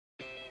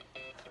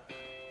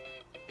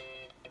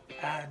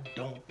 I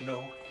don't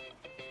know.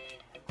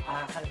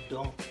 I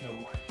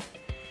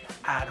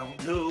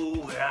don't know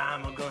where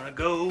I'm gonna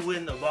go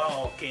when the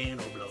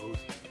volcano blows.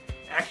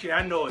 Actually,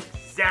 I know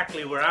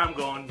exactly where I'm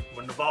going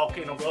when the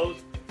volcano blows.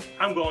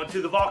 I'm going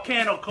to the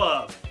Volcano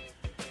Club.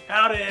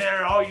 Howdy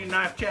there, all you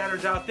knife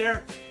chatters out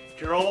there.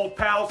 It's your old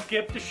pal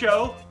Skip the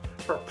Show,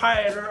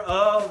 proprietor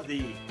of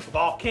the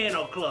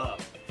Volcano Club.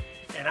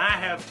 And I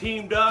have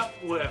teamed up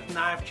with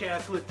Knife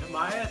Chats with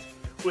Tobias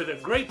with a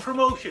great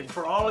promotion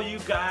for all of you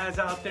guys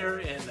out there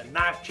in the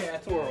Knife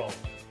Chats world.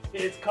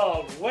 It's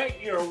called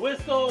Wet Your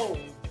Whistle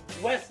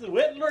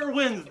Whittler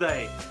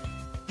Wednesday.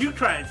 You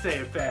try and say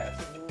it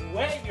fast.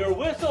 Wet Your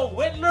Whistle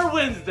Whittler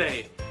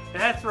Wednesday.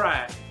 That's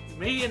right.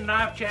 Me and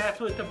Knife Chats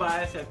with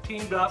Tobias have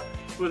teamed up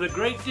with a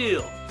great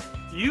deal.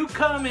 You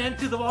come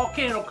into the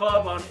Volcano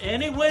Club on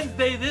any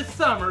Wednesday this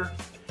summer,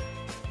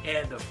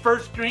 and the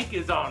first drink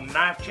is on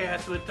Knife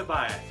Chats with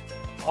Tobias.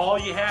 All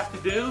you have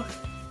to do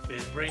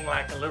is bring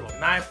like a little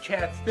Knife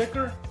Chat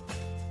sticker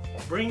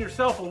bring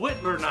yourself a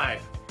whittler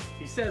knife.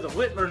 He says a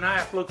whittler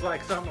knife looks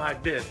like something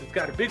like this. It's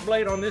got a big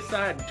blade on this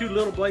side and 2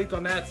 little blades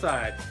on that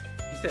side.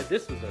 He said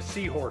this was a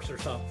seahorse or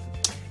something.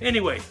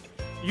 Anyway,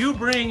 you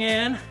bring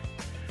in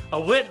a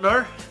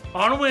whittler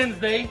on a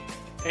Wednesday,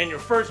 and your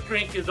first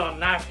drink is on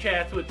Knife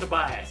Chats with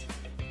Tobias.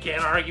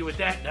 Can't argue with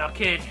that now,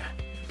 can you?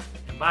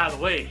 And by the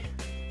way,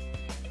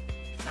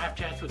 Knife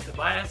Chats with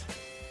Tobias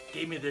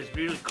gave me this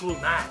really cool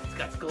knife. It's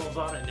got skulls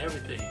on it and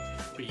everything.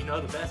 But you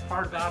know the best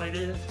part about it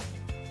is?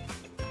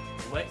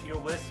 Wet your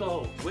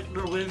whistle,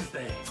 Whittler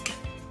Wednesday.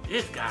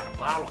 It's got a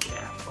bottle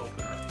cap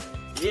opener.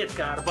 It's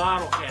got a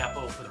bottle cap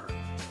opener.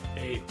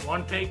 Hey,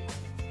 one take,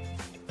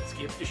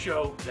 skip the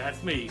show,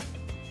 that's me.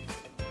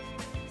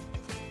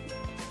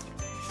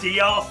 See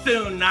y'all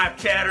soon,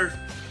 Knife Chatters.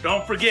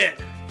 Don't forget,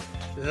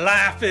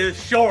 life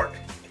is short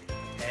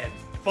and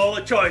full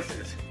of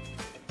choices.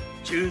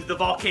 Choose the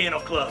Volcano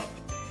Club.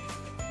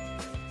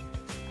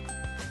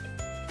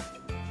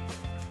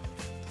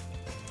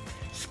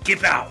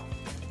 Skip out.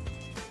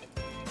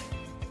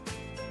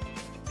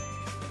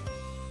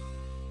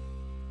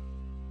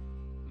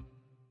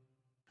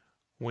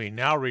 We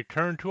now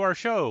return to our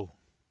show.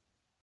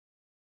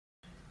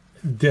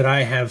 Did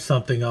I have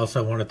something else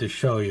I wanted to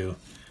show you?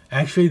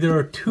 Actually, there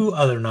are 2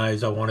 other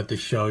knives I wanted to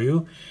show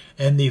you.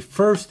 And the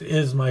first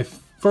is my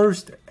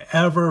first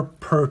ever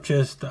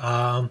purchased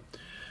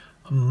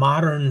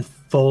modern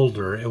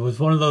folder. It was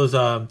one of those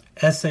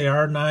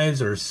SAR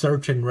knives or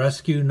search and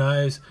rescue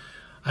knives.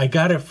 I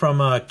got it from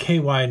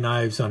KY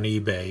Knives on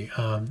eBay.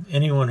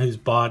 Anyone who's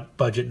bought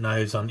budget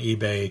knives on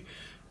eBay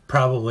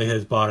probably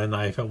has bought a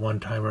knife at one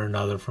time or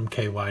another from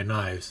KY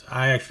Knives.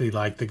 I actually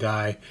like the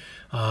guy.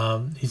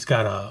 He's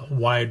got a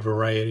wide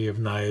variety of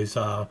knives,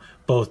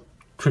 both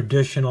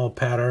traditional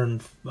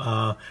pattern.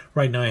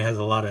 Right now he has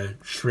a lot of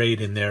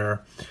Schrade in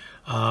there,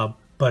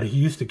 but he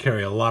used to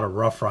carry a lot of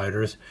Rough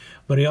Riders.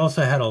 But he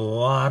also had a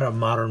lot of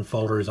modern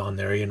folders on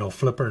there, you know,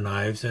 flipper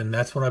knives, and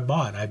that's what I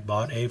bought. I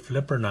bought a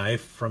flipper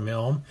knife from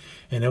him,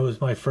 and it was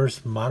my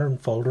first modern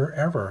folder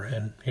ever,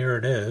 and here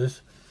it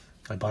is.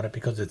 I bought it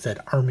because it said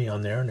Army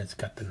on there, and it's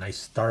got the nice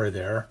star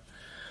there.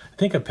 I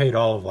think I paid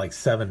all of like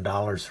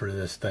 $7 for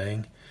this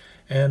thing,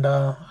 and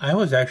I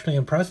was actually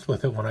impressed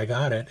with it when I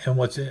got it. And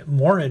what's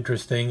more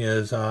interesting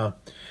is I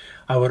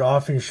would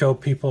often show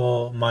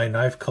people my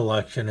knife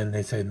collection, and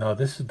they say, no,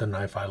 this is the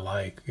knife I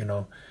like. You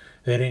know,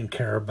 they didn't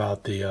care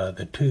about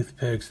the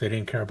toothpicks, they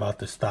didn't care about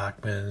the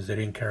Stockmans, they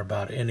didn't care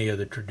about any of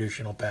the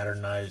traditional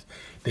pattern knives.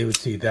 They would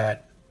see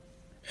that,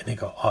 and they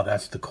go, oh,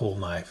 that's the cool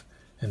knife,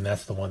 and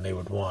that's the one they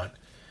would want.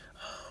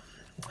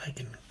 I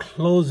can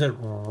close it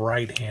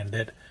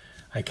right-handed.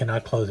 I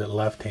cannot close it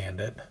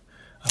left-handed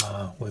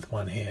with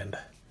one hand.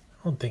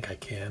 I don't think I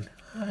can.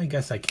 I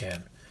guess I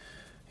can.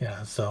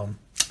 Yeah, so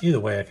either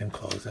way I can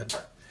close it.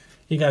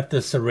 You got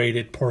the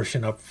serrated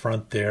portion up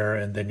front there,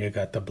 and then you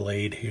got the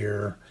blade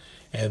here,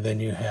 and then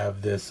you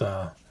have this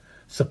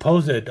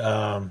supposed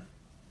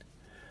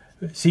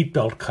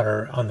seatbelt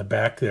cutter on the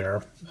back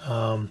there.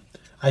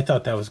 I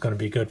thought that was going to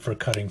be good for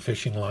cutting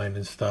fishing line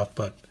and stuff,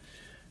 but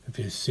if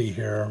you see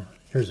here,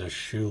 here's a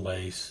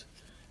shoelace,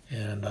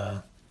 and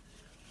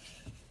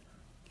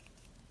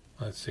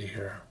let's see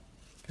here,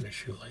 get a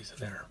shoelace in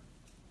there.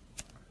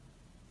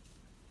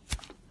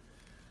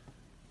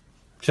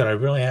 Should I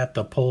really have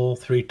to pull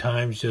 3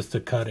 times just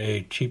to cut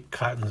a cheap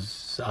cotton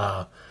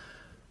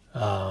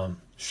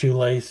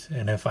shoelace?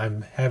 And if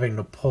I'm having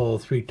to pull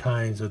 3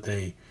 times with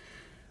a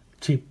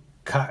cheap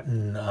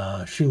cotton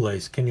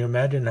shoelace, can you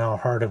imagine how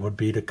hard it would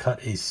be to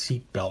cut a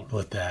seat belt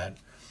with that?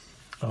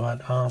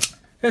 But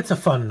it's a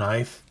fun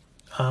knife.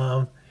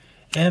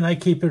 And I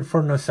keep it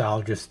for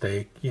nostalgia's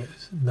sake,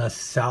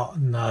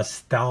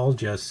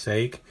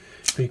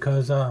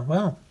 because,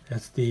 well,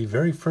 it's the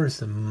very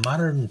first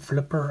modern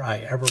flipper I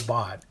ever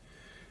bought.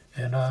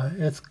 And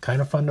it's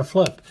kind of fun to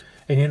flip.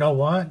 And you know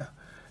what?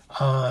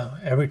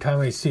 Every time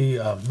I see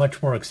a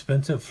much more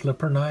expensive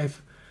flipper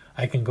knife,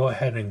 I can go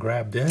ahead and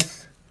grab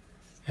this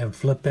and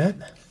flip it.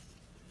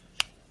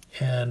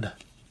 And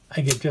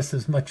I get just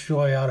as much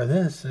joy out of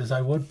this as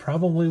I would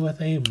probably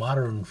with a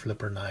modern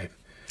flipper knife.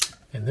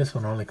 And this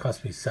one only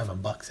cost me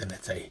 $7, and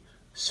it's a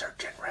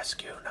search and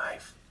rescue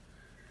knife.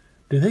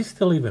 Do they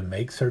still even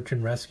make search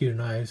and rescue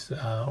knives,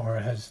 or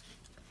has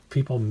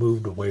people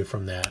moved away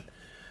from that?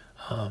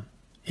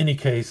 Any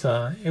case,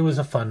 it was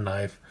a fun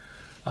knife.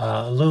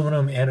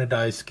 Aluminum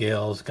anodized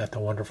scales, got the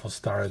wonderful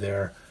star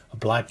there. A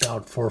blacked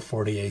out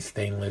 448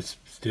 stainless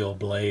steel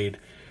blade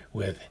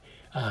with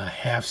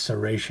half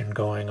serration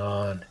going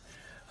on.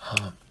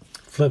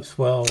 Flips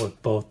well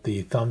with both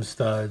the thumb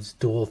studs,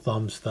 dual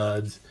thumb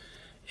studs,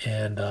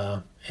 and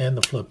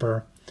the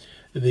flipper.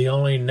 The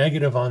only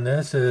negative on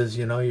this is,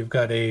 you know, you've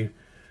got a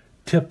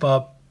tip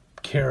up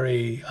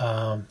carry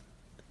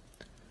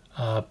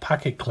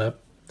pocket clip.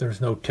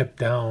 There's no tip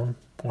down,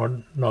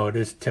 or no, it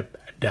is tip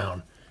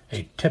down.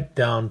 A tip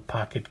down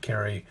pocket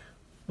carry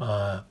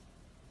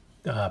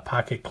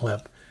pocket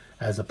clip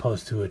as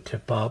opposed to a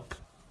tip up.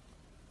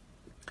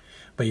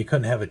 But you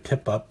couldn't have a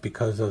tip up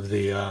because of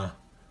the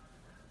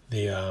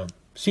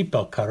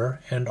seatbelt cutter,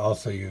 and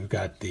also you've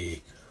got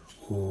the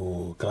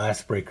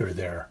glass breaker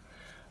there.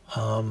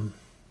 And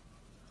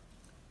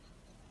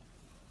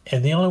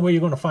the only way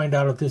you're going to find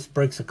out if this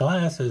breaks a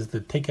glass is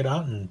to take it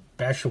out and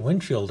bash the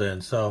windshield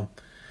in. So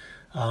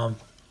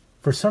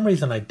for some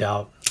reason I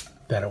doubt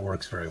that it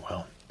works very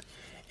well.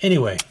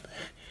 Anyway,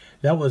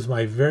 that was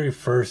my very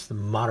first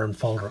modern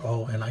folder.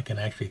 Oh, and I can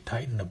actually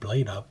tighten the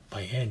blade up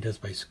by hand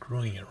just by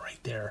screwing it right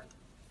there.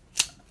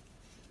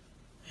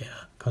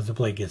 Yeah, because the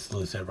blade gets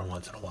loose every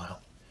once in a while.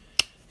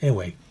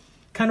 Anyway,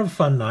 kind of a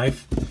fun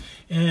knife.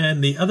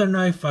 And the other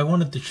knife I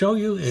wanted to show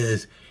you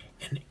is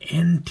an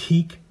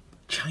antique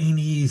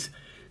Chinese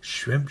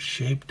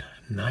shrimp-shaped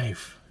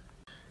knife.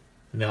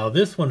 Now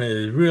this one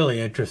is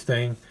really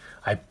interesting.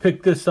 I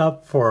picked this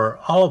up for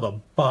all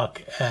of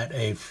 $1 at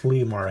a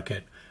flea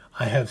market.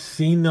 I have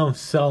seen them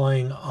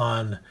selling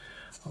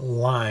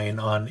online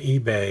on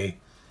eBay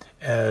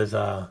as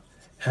a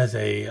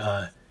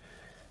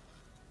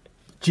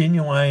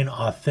genuine,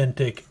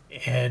 authentic,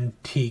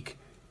 antique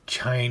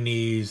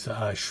Chinese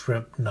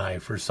shrimp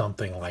knife or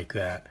something like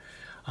that.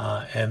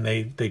 And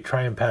they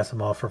try and pass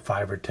them off for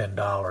 $5 or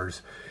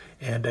 $10.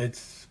 And I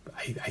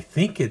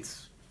think it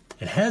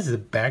has a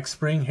back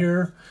spring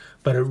here,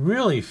 but it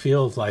really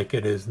feels like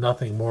it is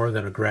nothing more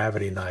than a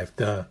gravity knife.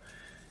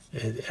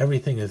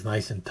 Everything is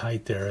nice and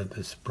tight there.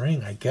 The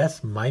spring, I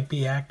guess, might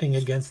be acting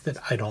against it.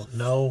 I don't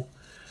know.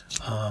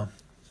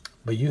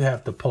 But you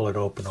have to pull it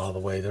open all the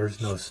way.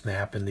 There's no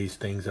snap in these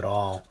things at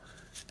all.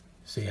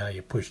 See how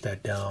you push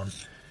that down.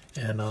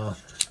 And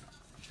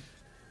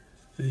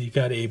you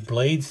got a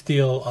blade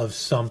steel of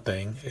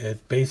something.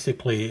 It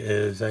basically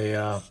is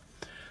I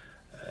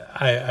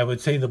would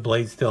say the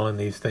blade steel in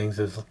these things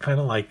is kind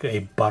of like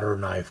a butter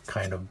knife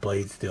kind of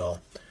blade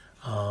steel.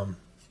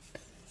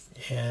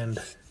 And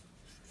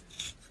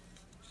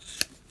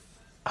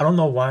I don't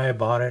know why I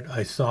bought it.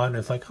 I saw it and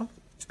it's like, oh,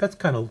 that's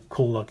kind of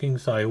cool looking.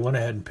 So I went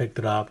ahead and picked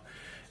it up.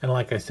 And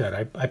like I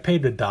said, I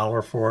paid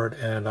 $1 for it.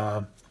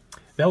 And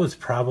that was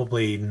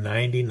probably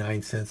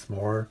 99 cents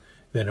more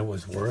than it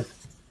was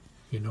worth.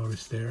 You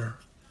notice there?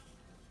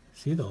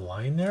 See the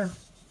line there?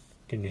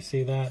 Can you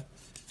see that?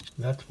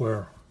 That's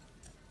where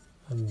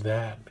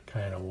that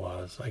kind of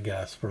was, I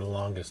guess, for the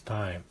longest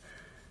time.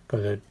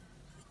 Because it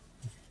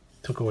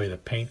took away the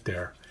paint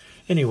there.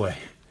 Anyway,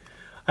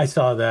 I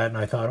saw that and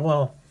I thought,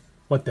 well,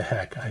 what the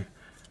heck? I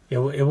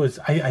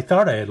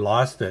thought I had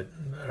lost it.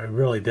 I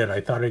really did.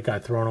 I thought it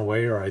got thrown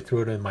away, or I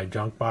threw it in my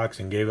junk box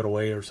and gave it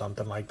away or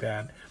something like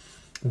that.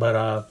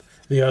 But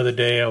the other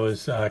day I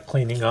was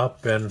cleaning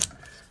up and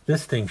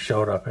this thing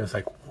showed up and it's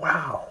like,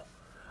 wow,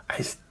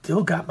 I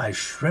still got my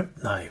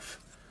shrimp knife.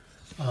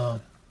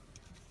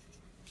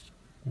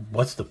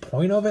 What's the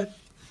point of it?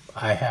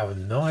 I have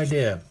no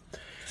idea.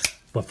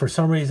 But for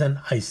some reason,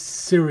 I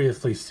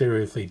seriously,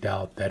 seriously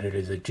doubt that it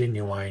is a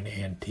genuine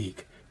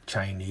antique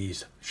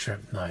Chinese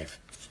shrimp knife.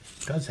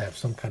 It does have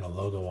some kind of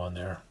logo on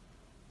there.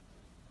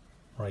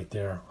 Right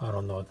there. I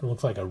don't know. It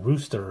looks like a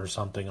rooster or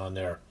something on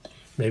there.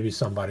 Maybe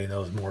somebody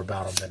knows more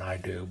about them than I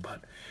do.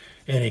 But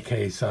in any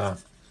case,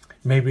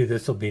 maybe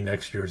this will be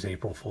next year's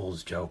April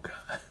Fool's joke.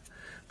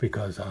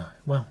 Because,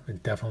 well,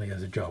 it definitely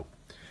is a joke.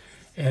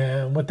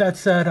 And with that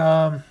said,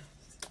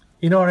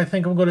 you know what I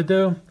think I'm going to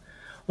do?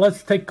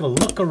 Let's take a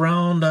look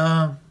around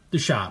the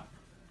shop.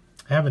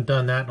 I haven't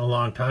done that in a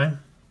long time.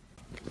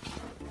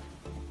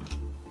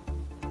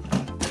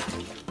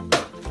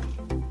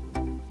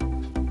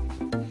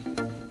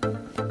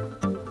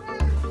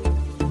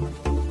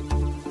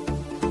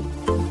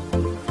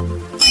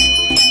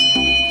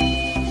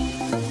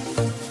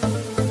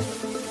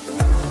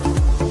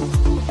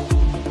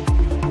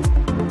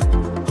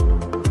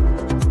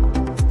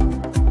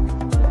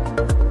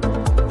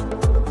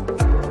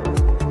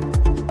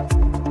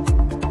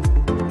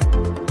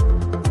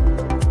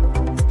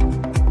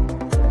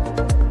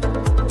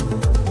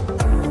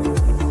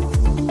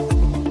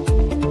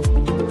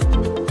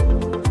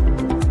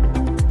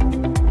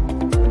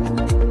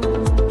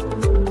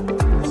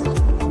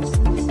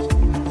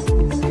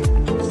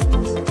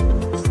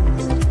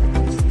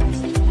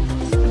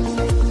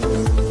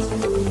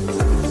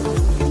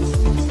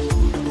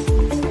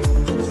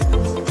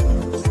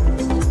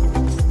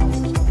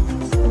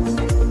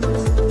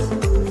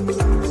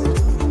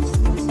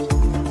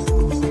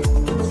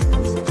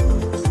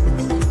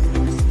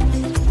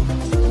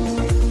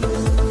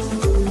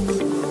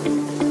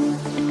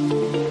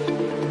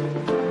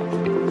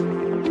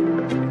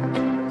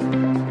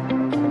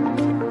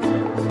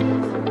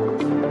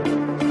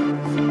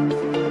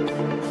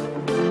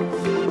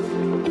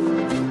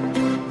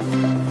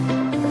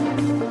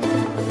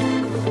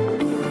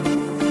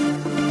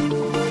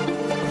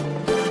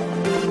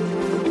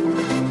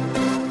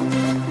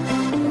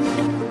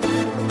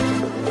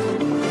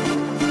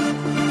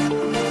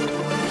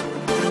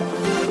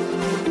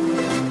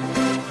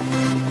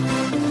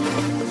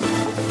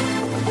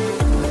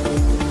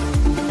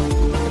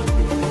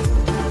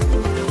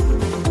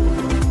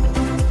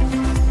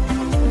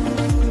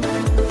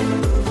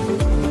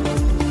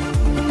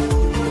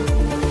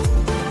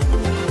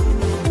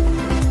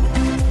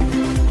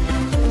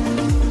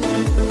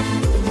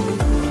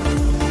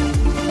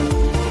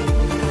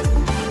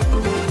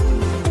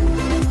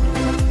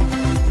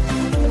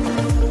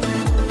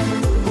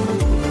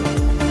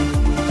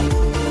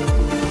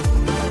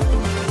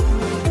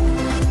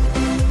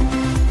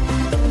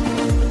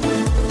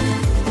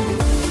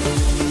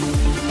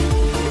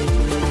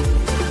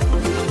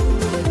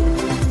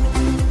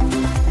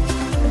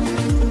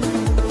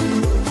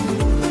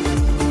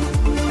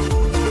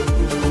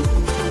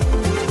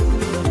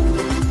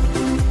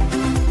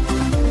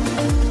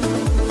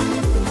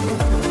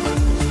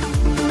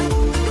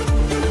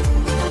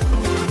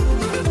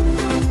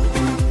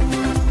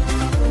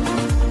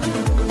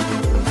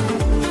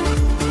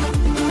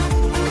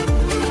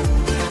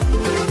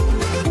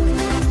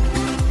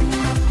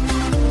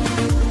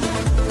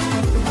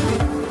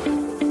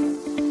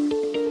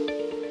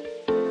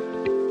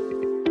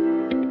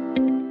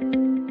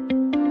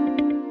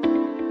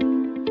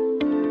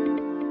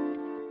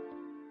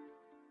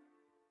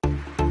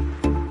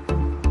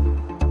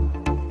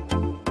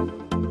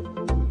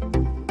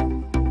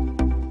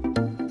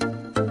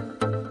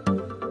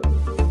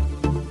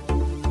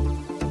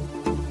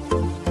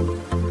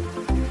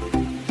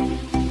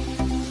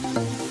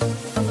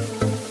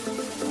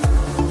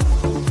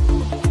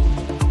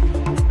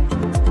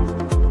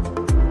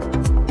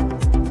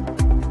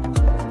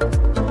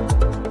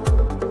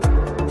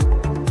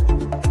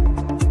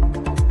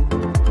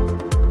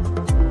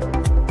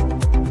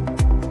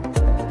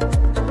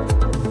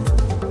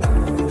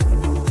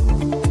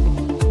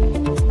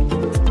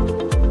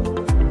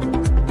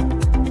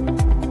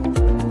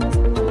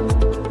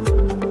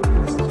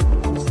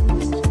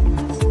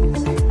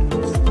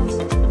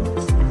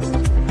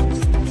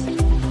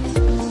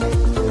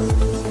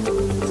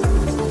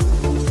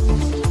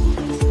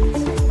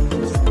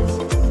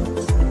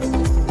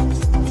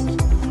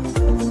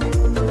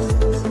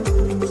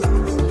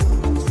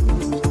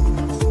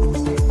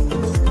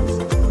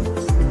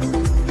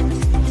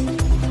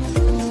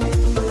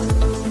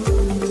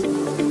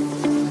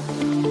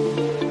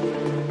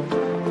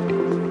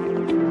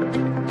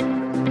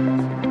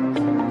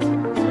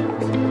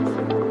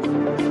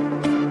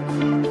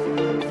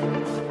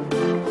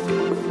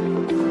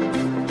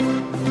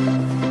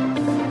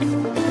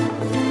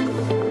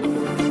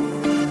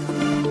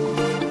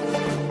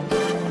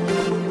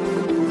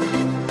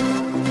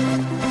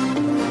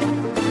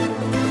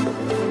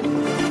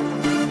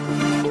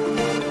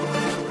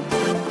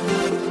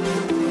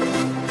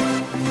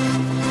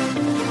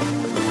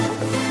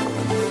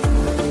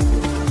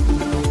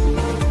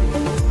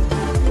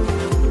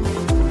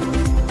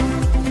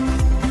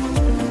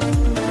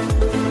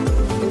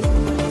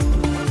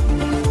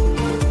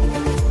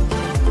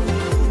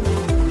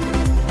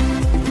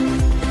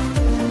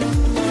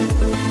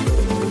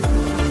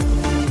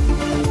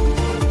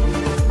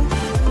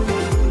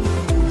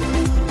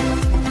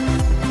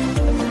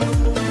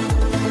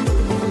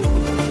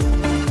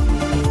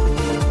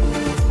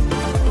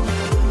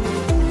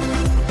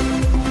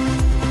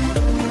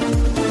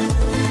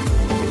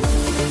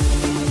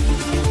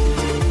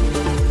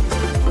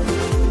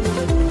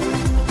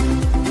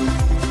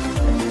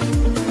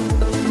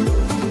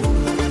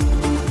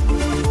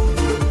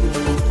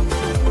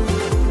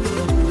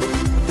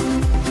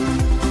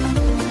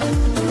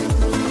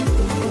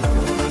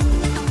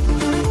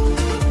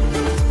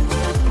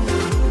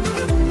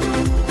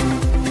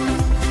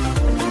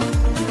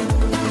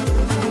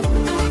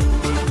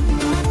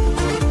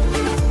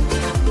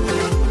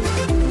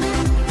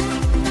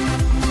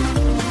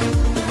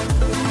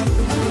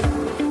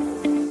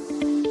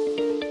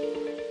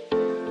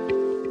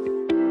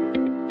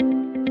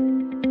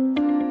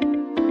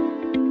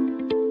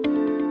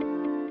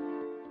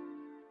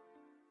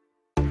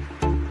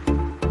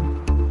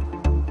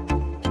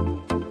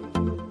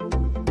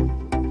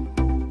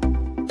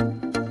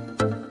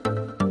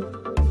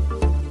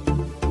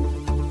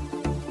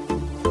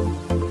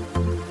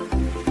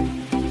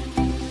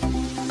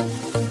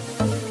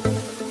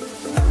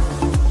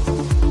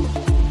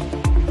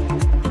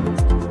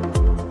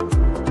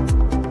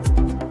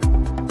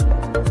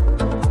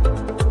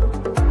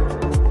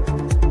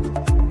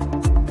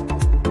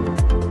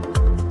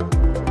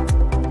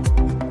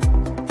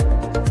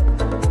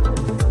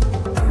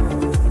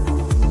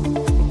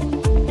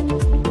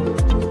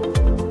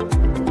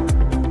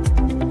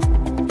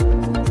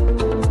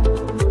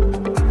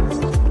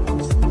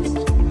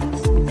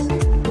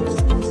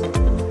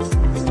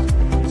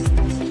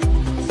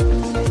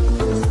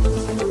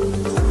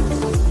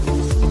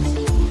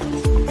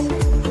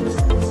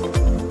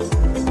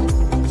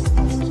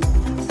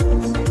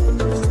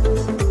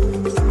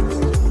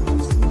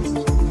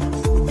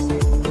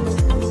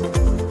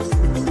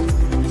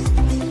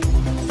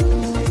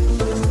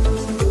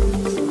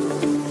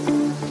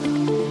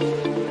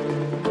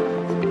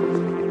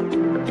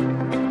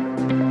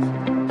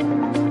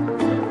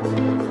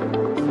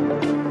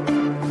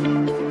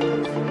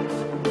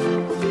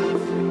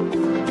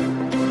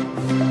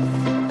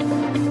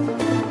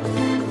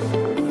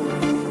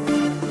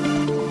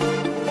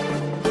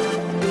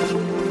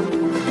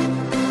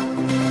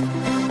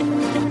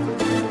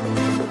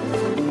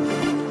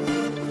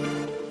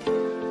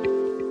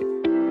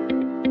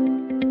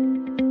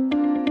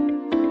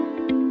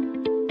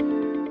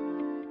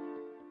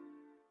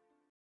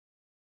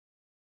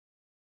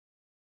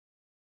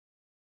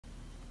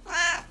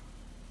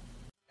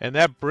 And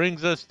that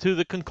brings us to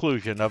the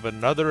conclusion of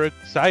another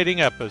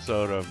exciting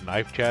episode of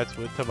Knife Chats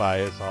with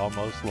Tobias,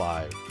 almost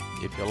live.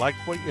 If you liked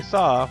what you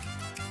saw,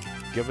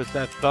 give us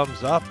that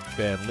thumbs up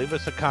and leave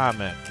us a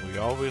comment. We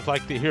always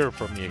like to hear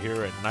from you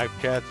here at Knife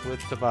Chats with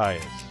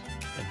Tobias.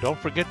 And don't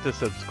forget to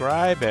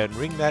subscribe and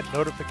ring that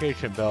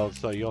notification bell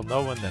so you'll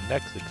know when the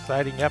next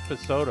exciting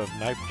episode of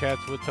Knife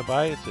Chats with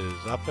Tobias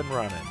is up and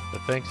running.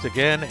 But thanks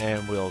again,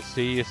 and we'll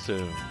see you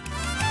soon.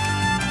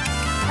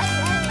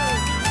 Hey,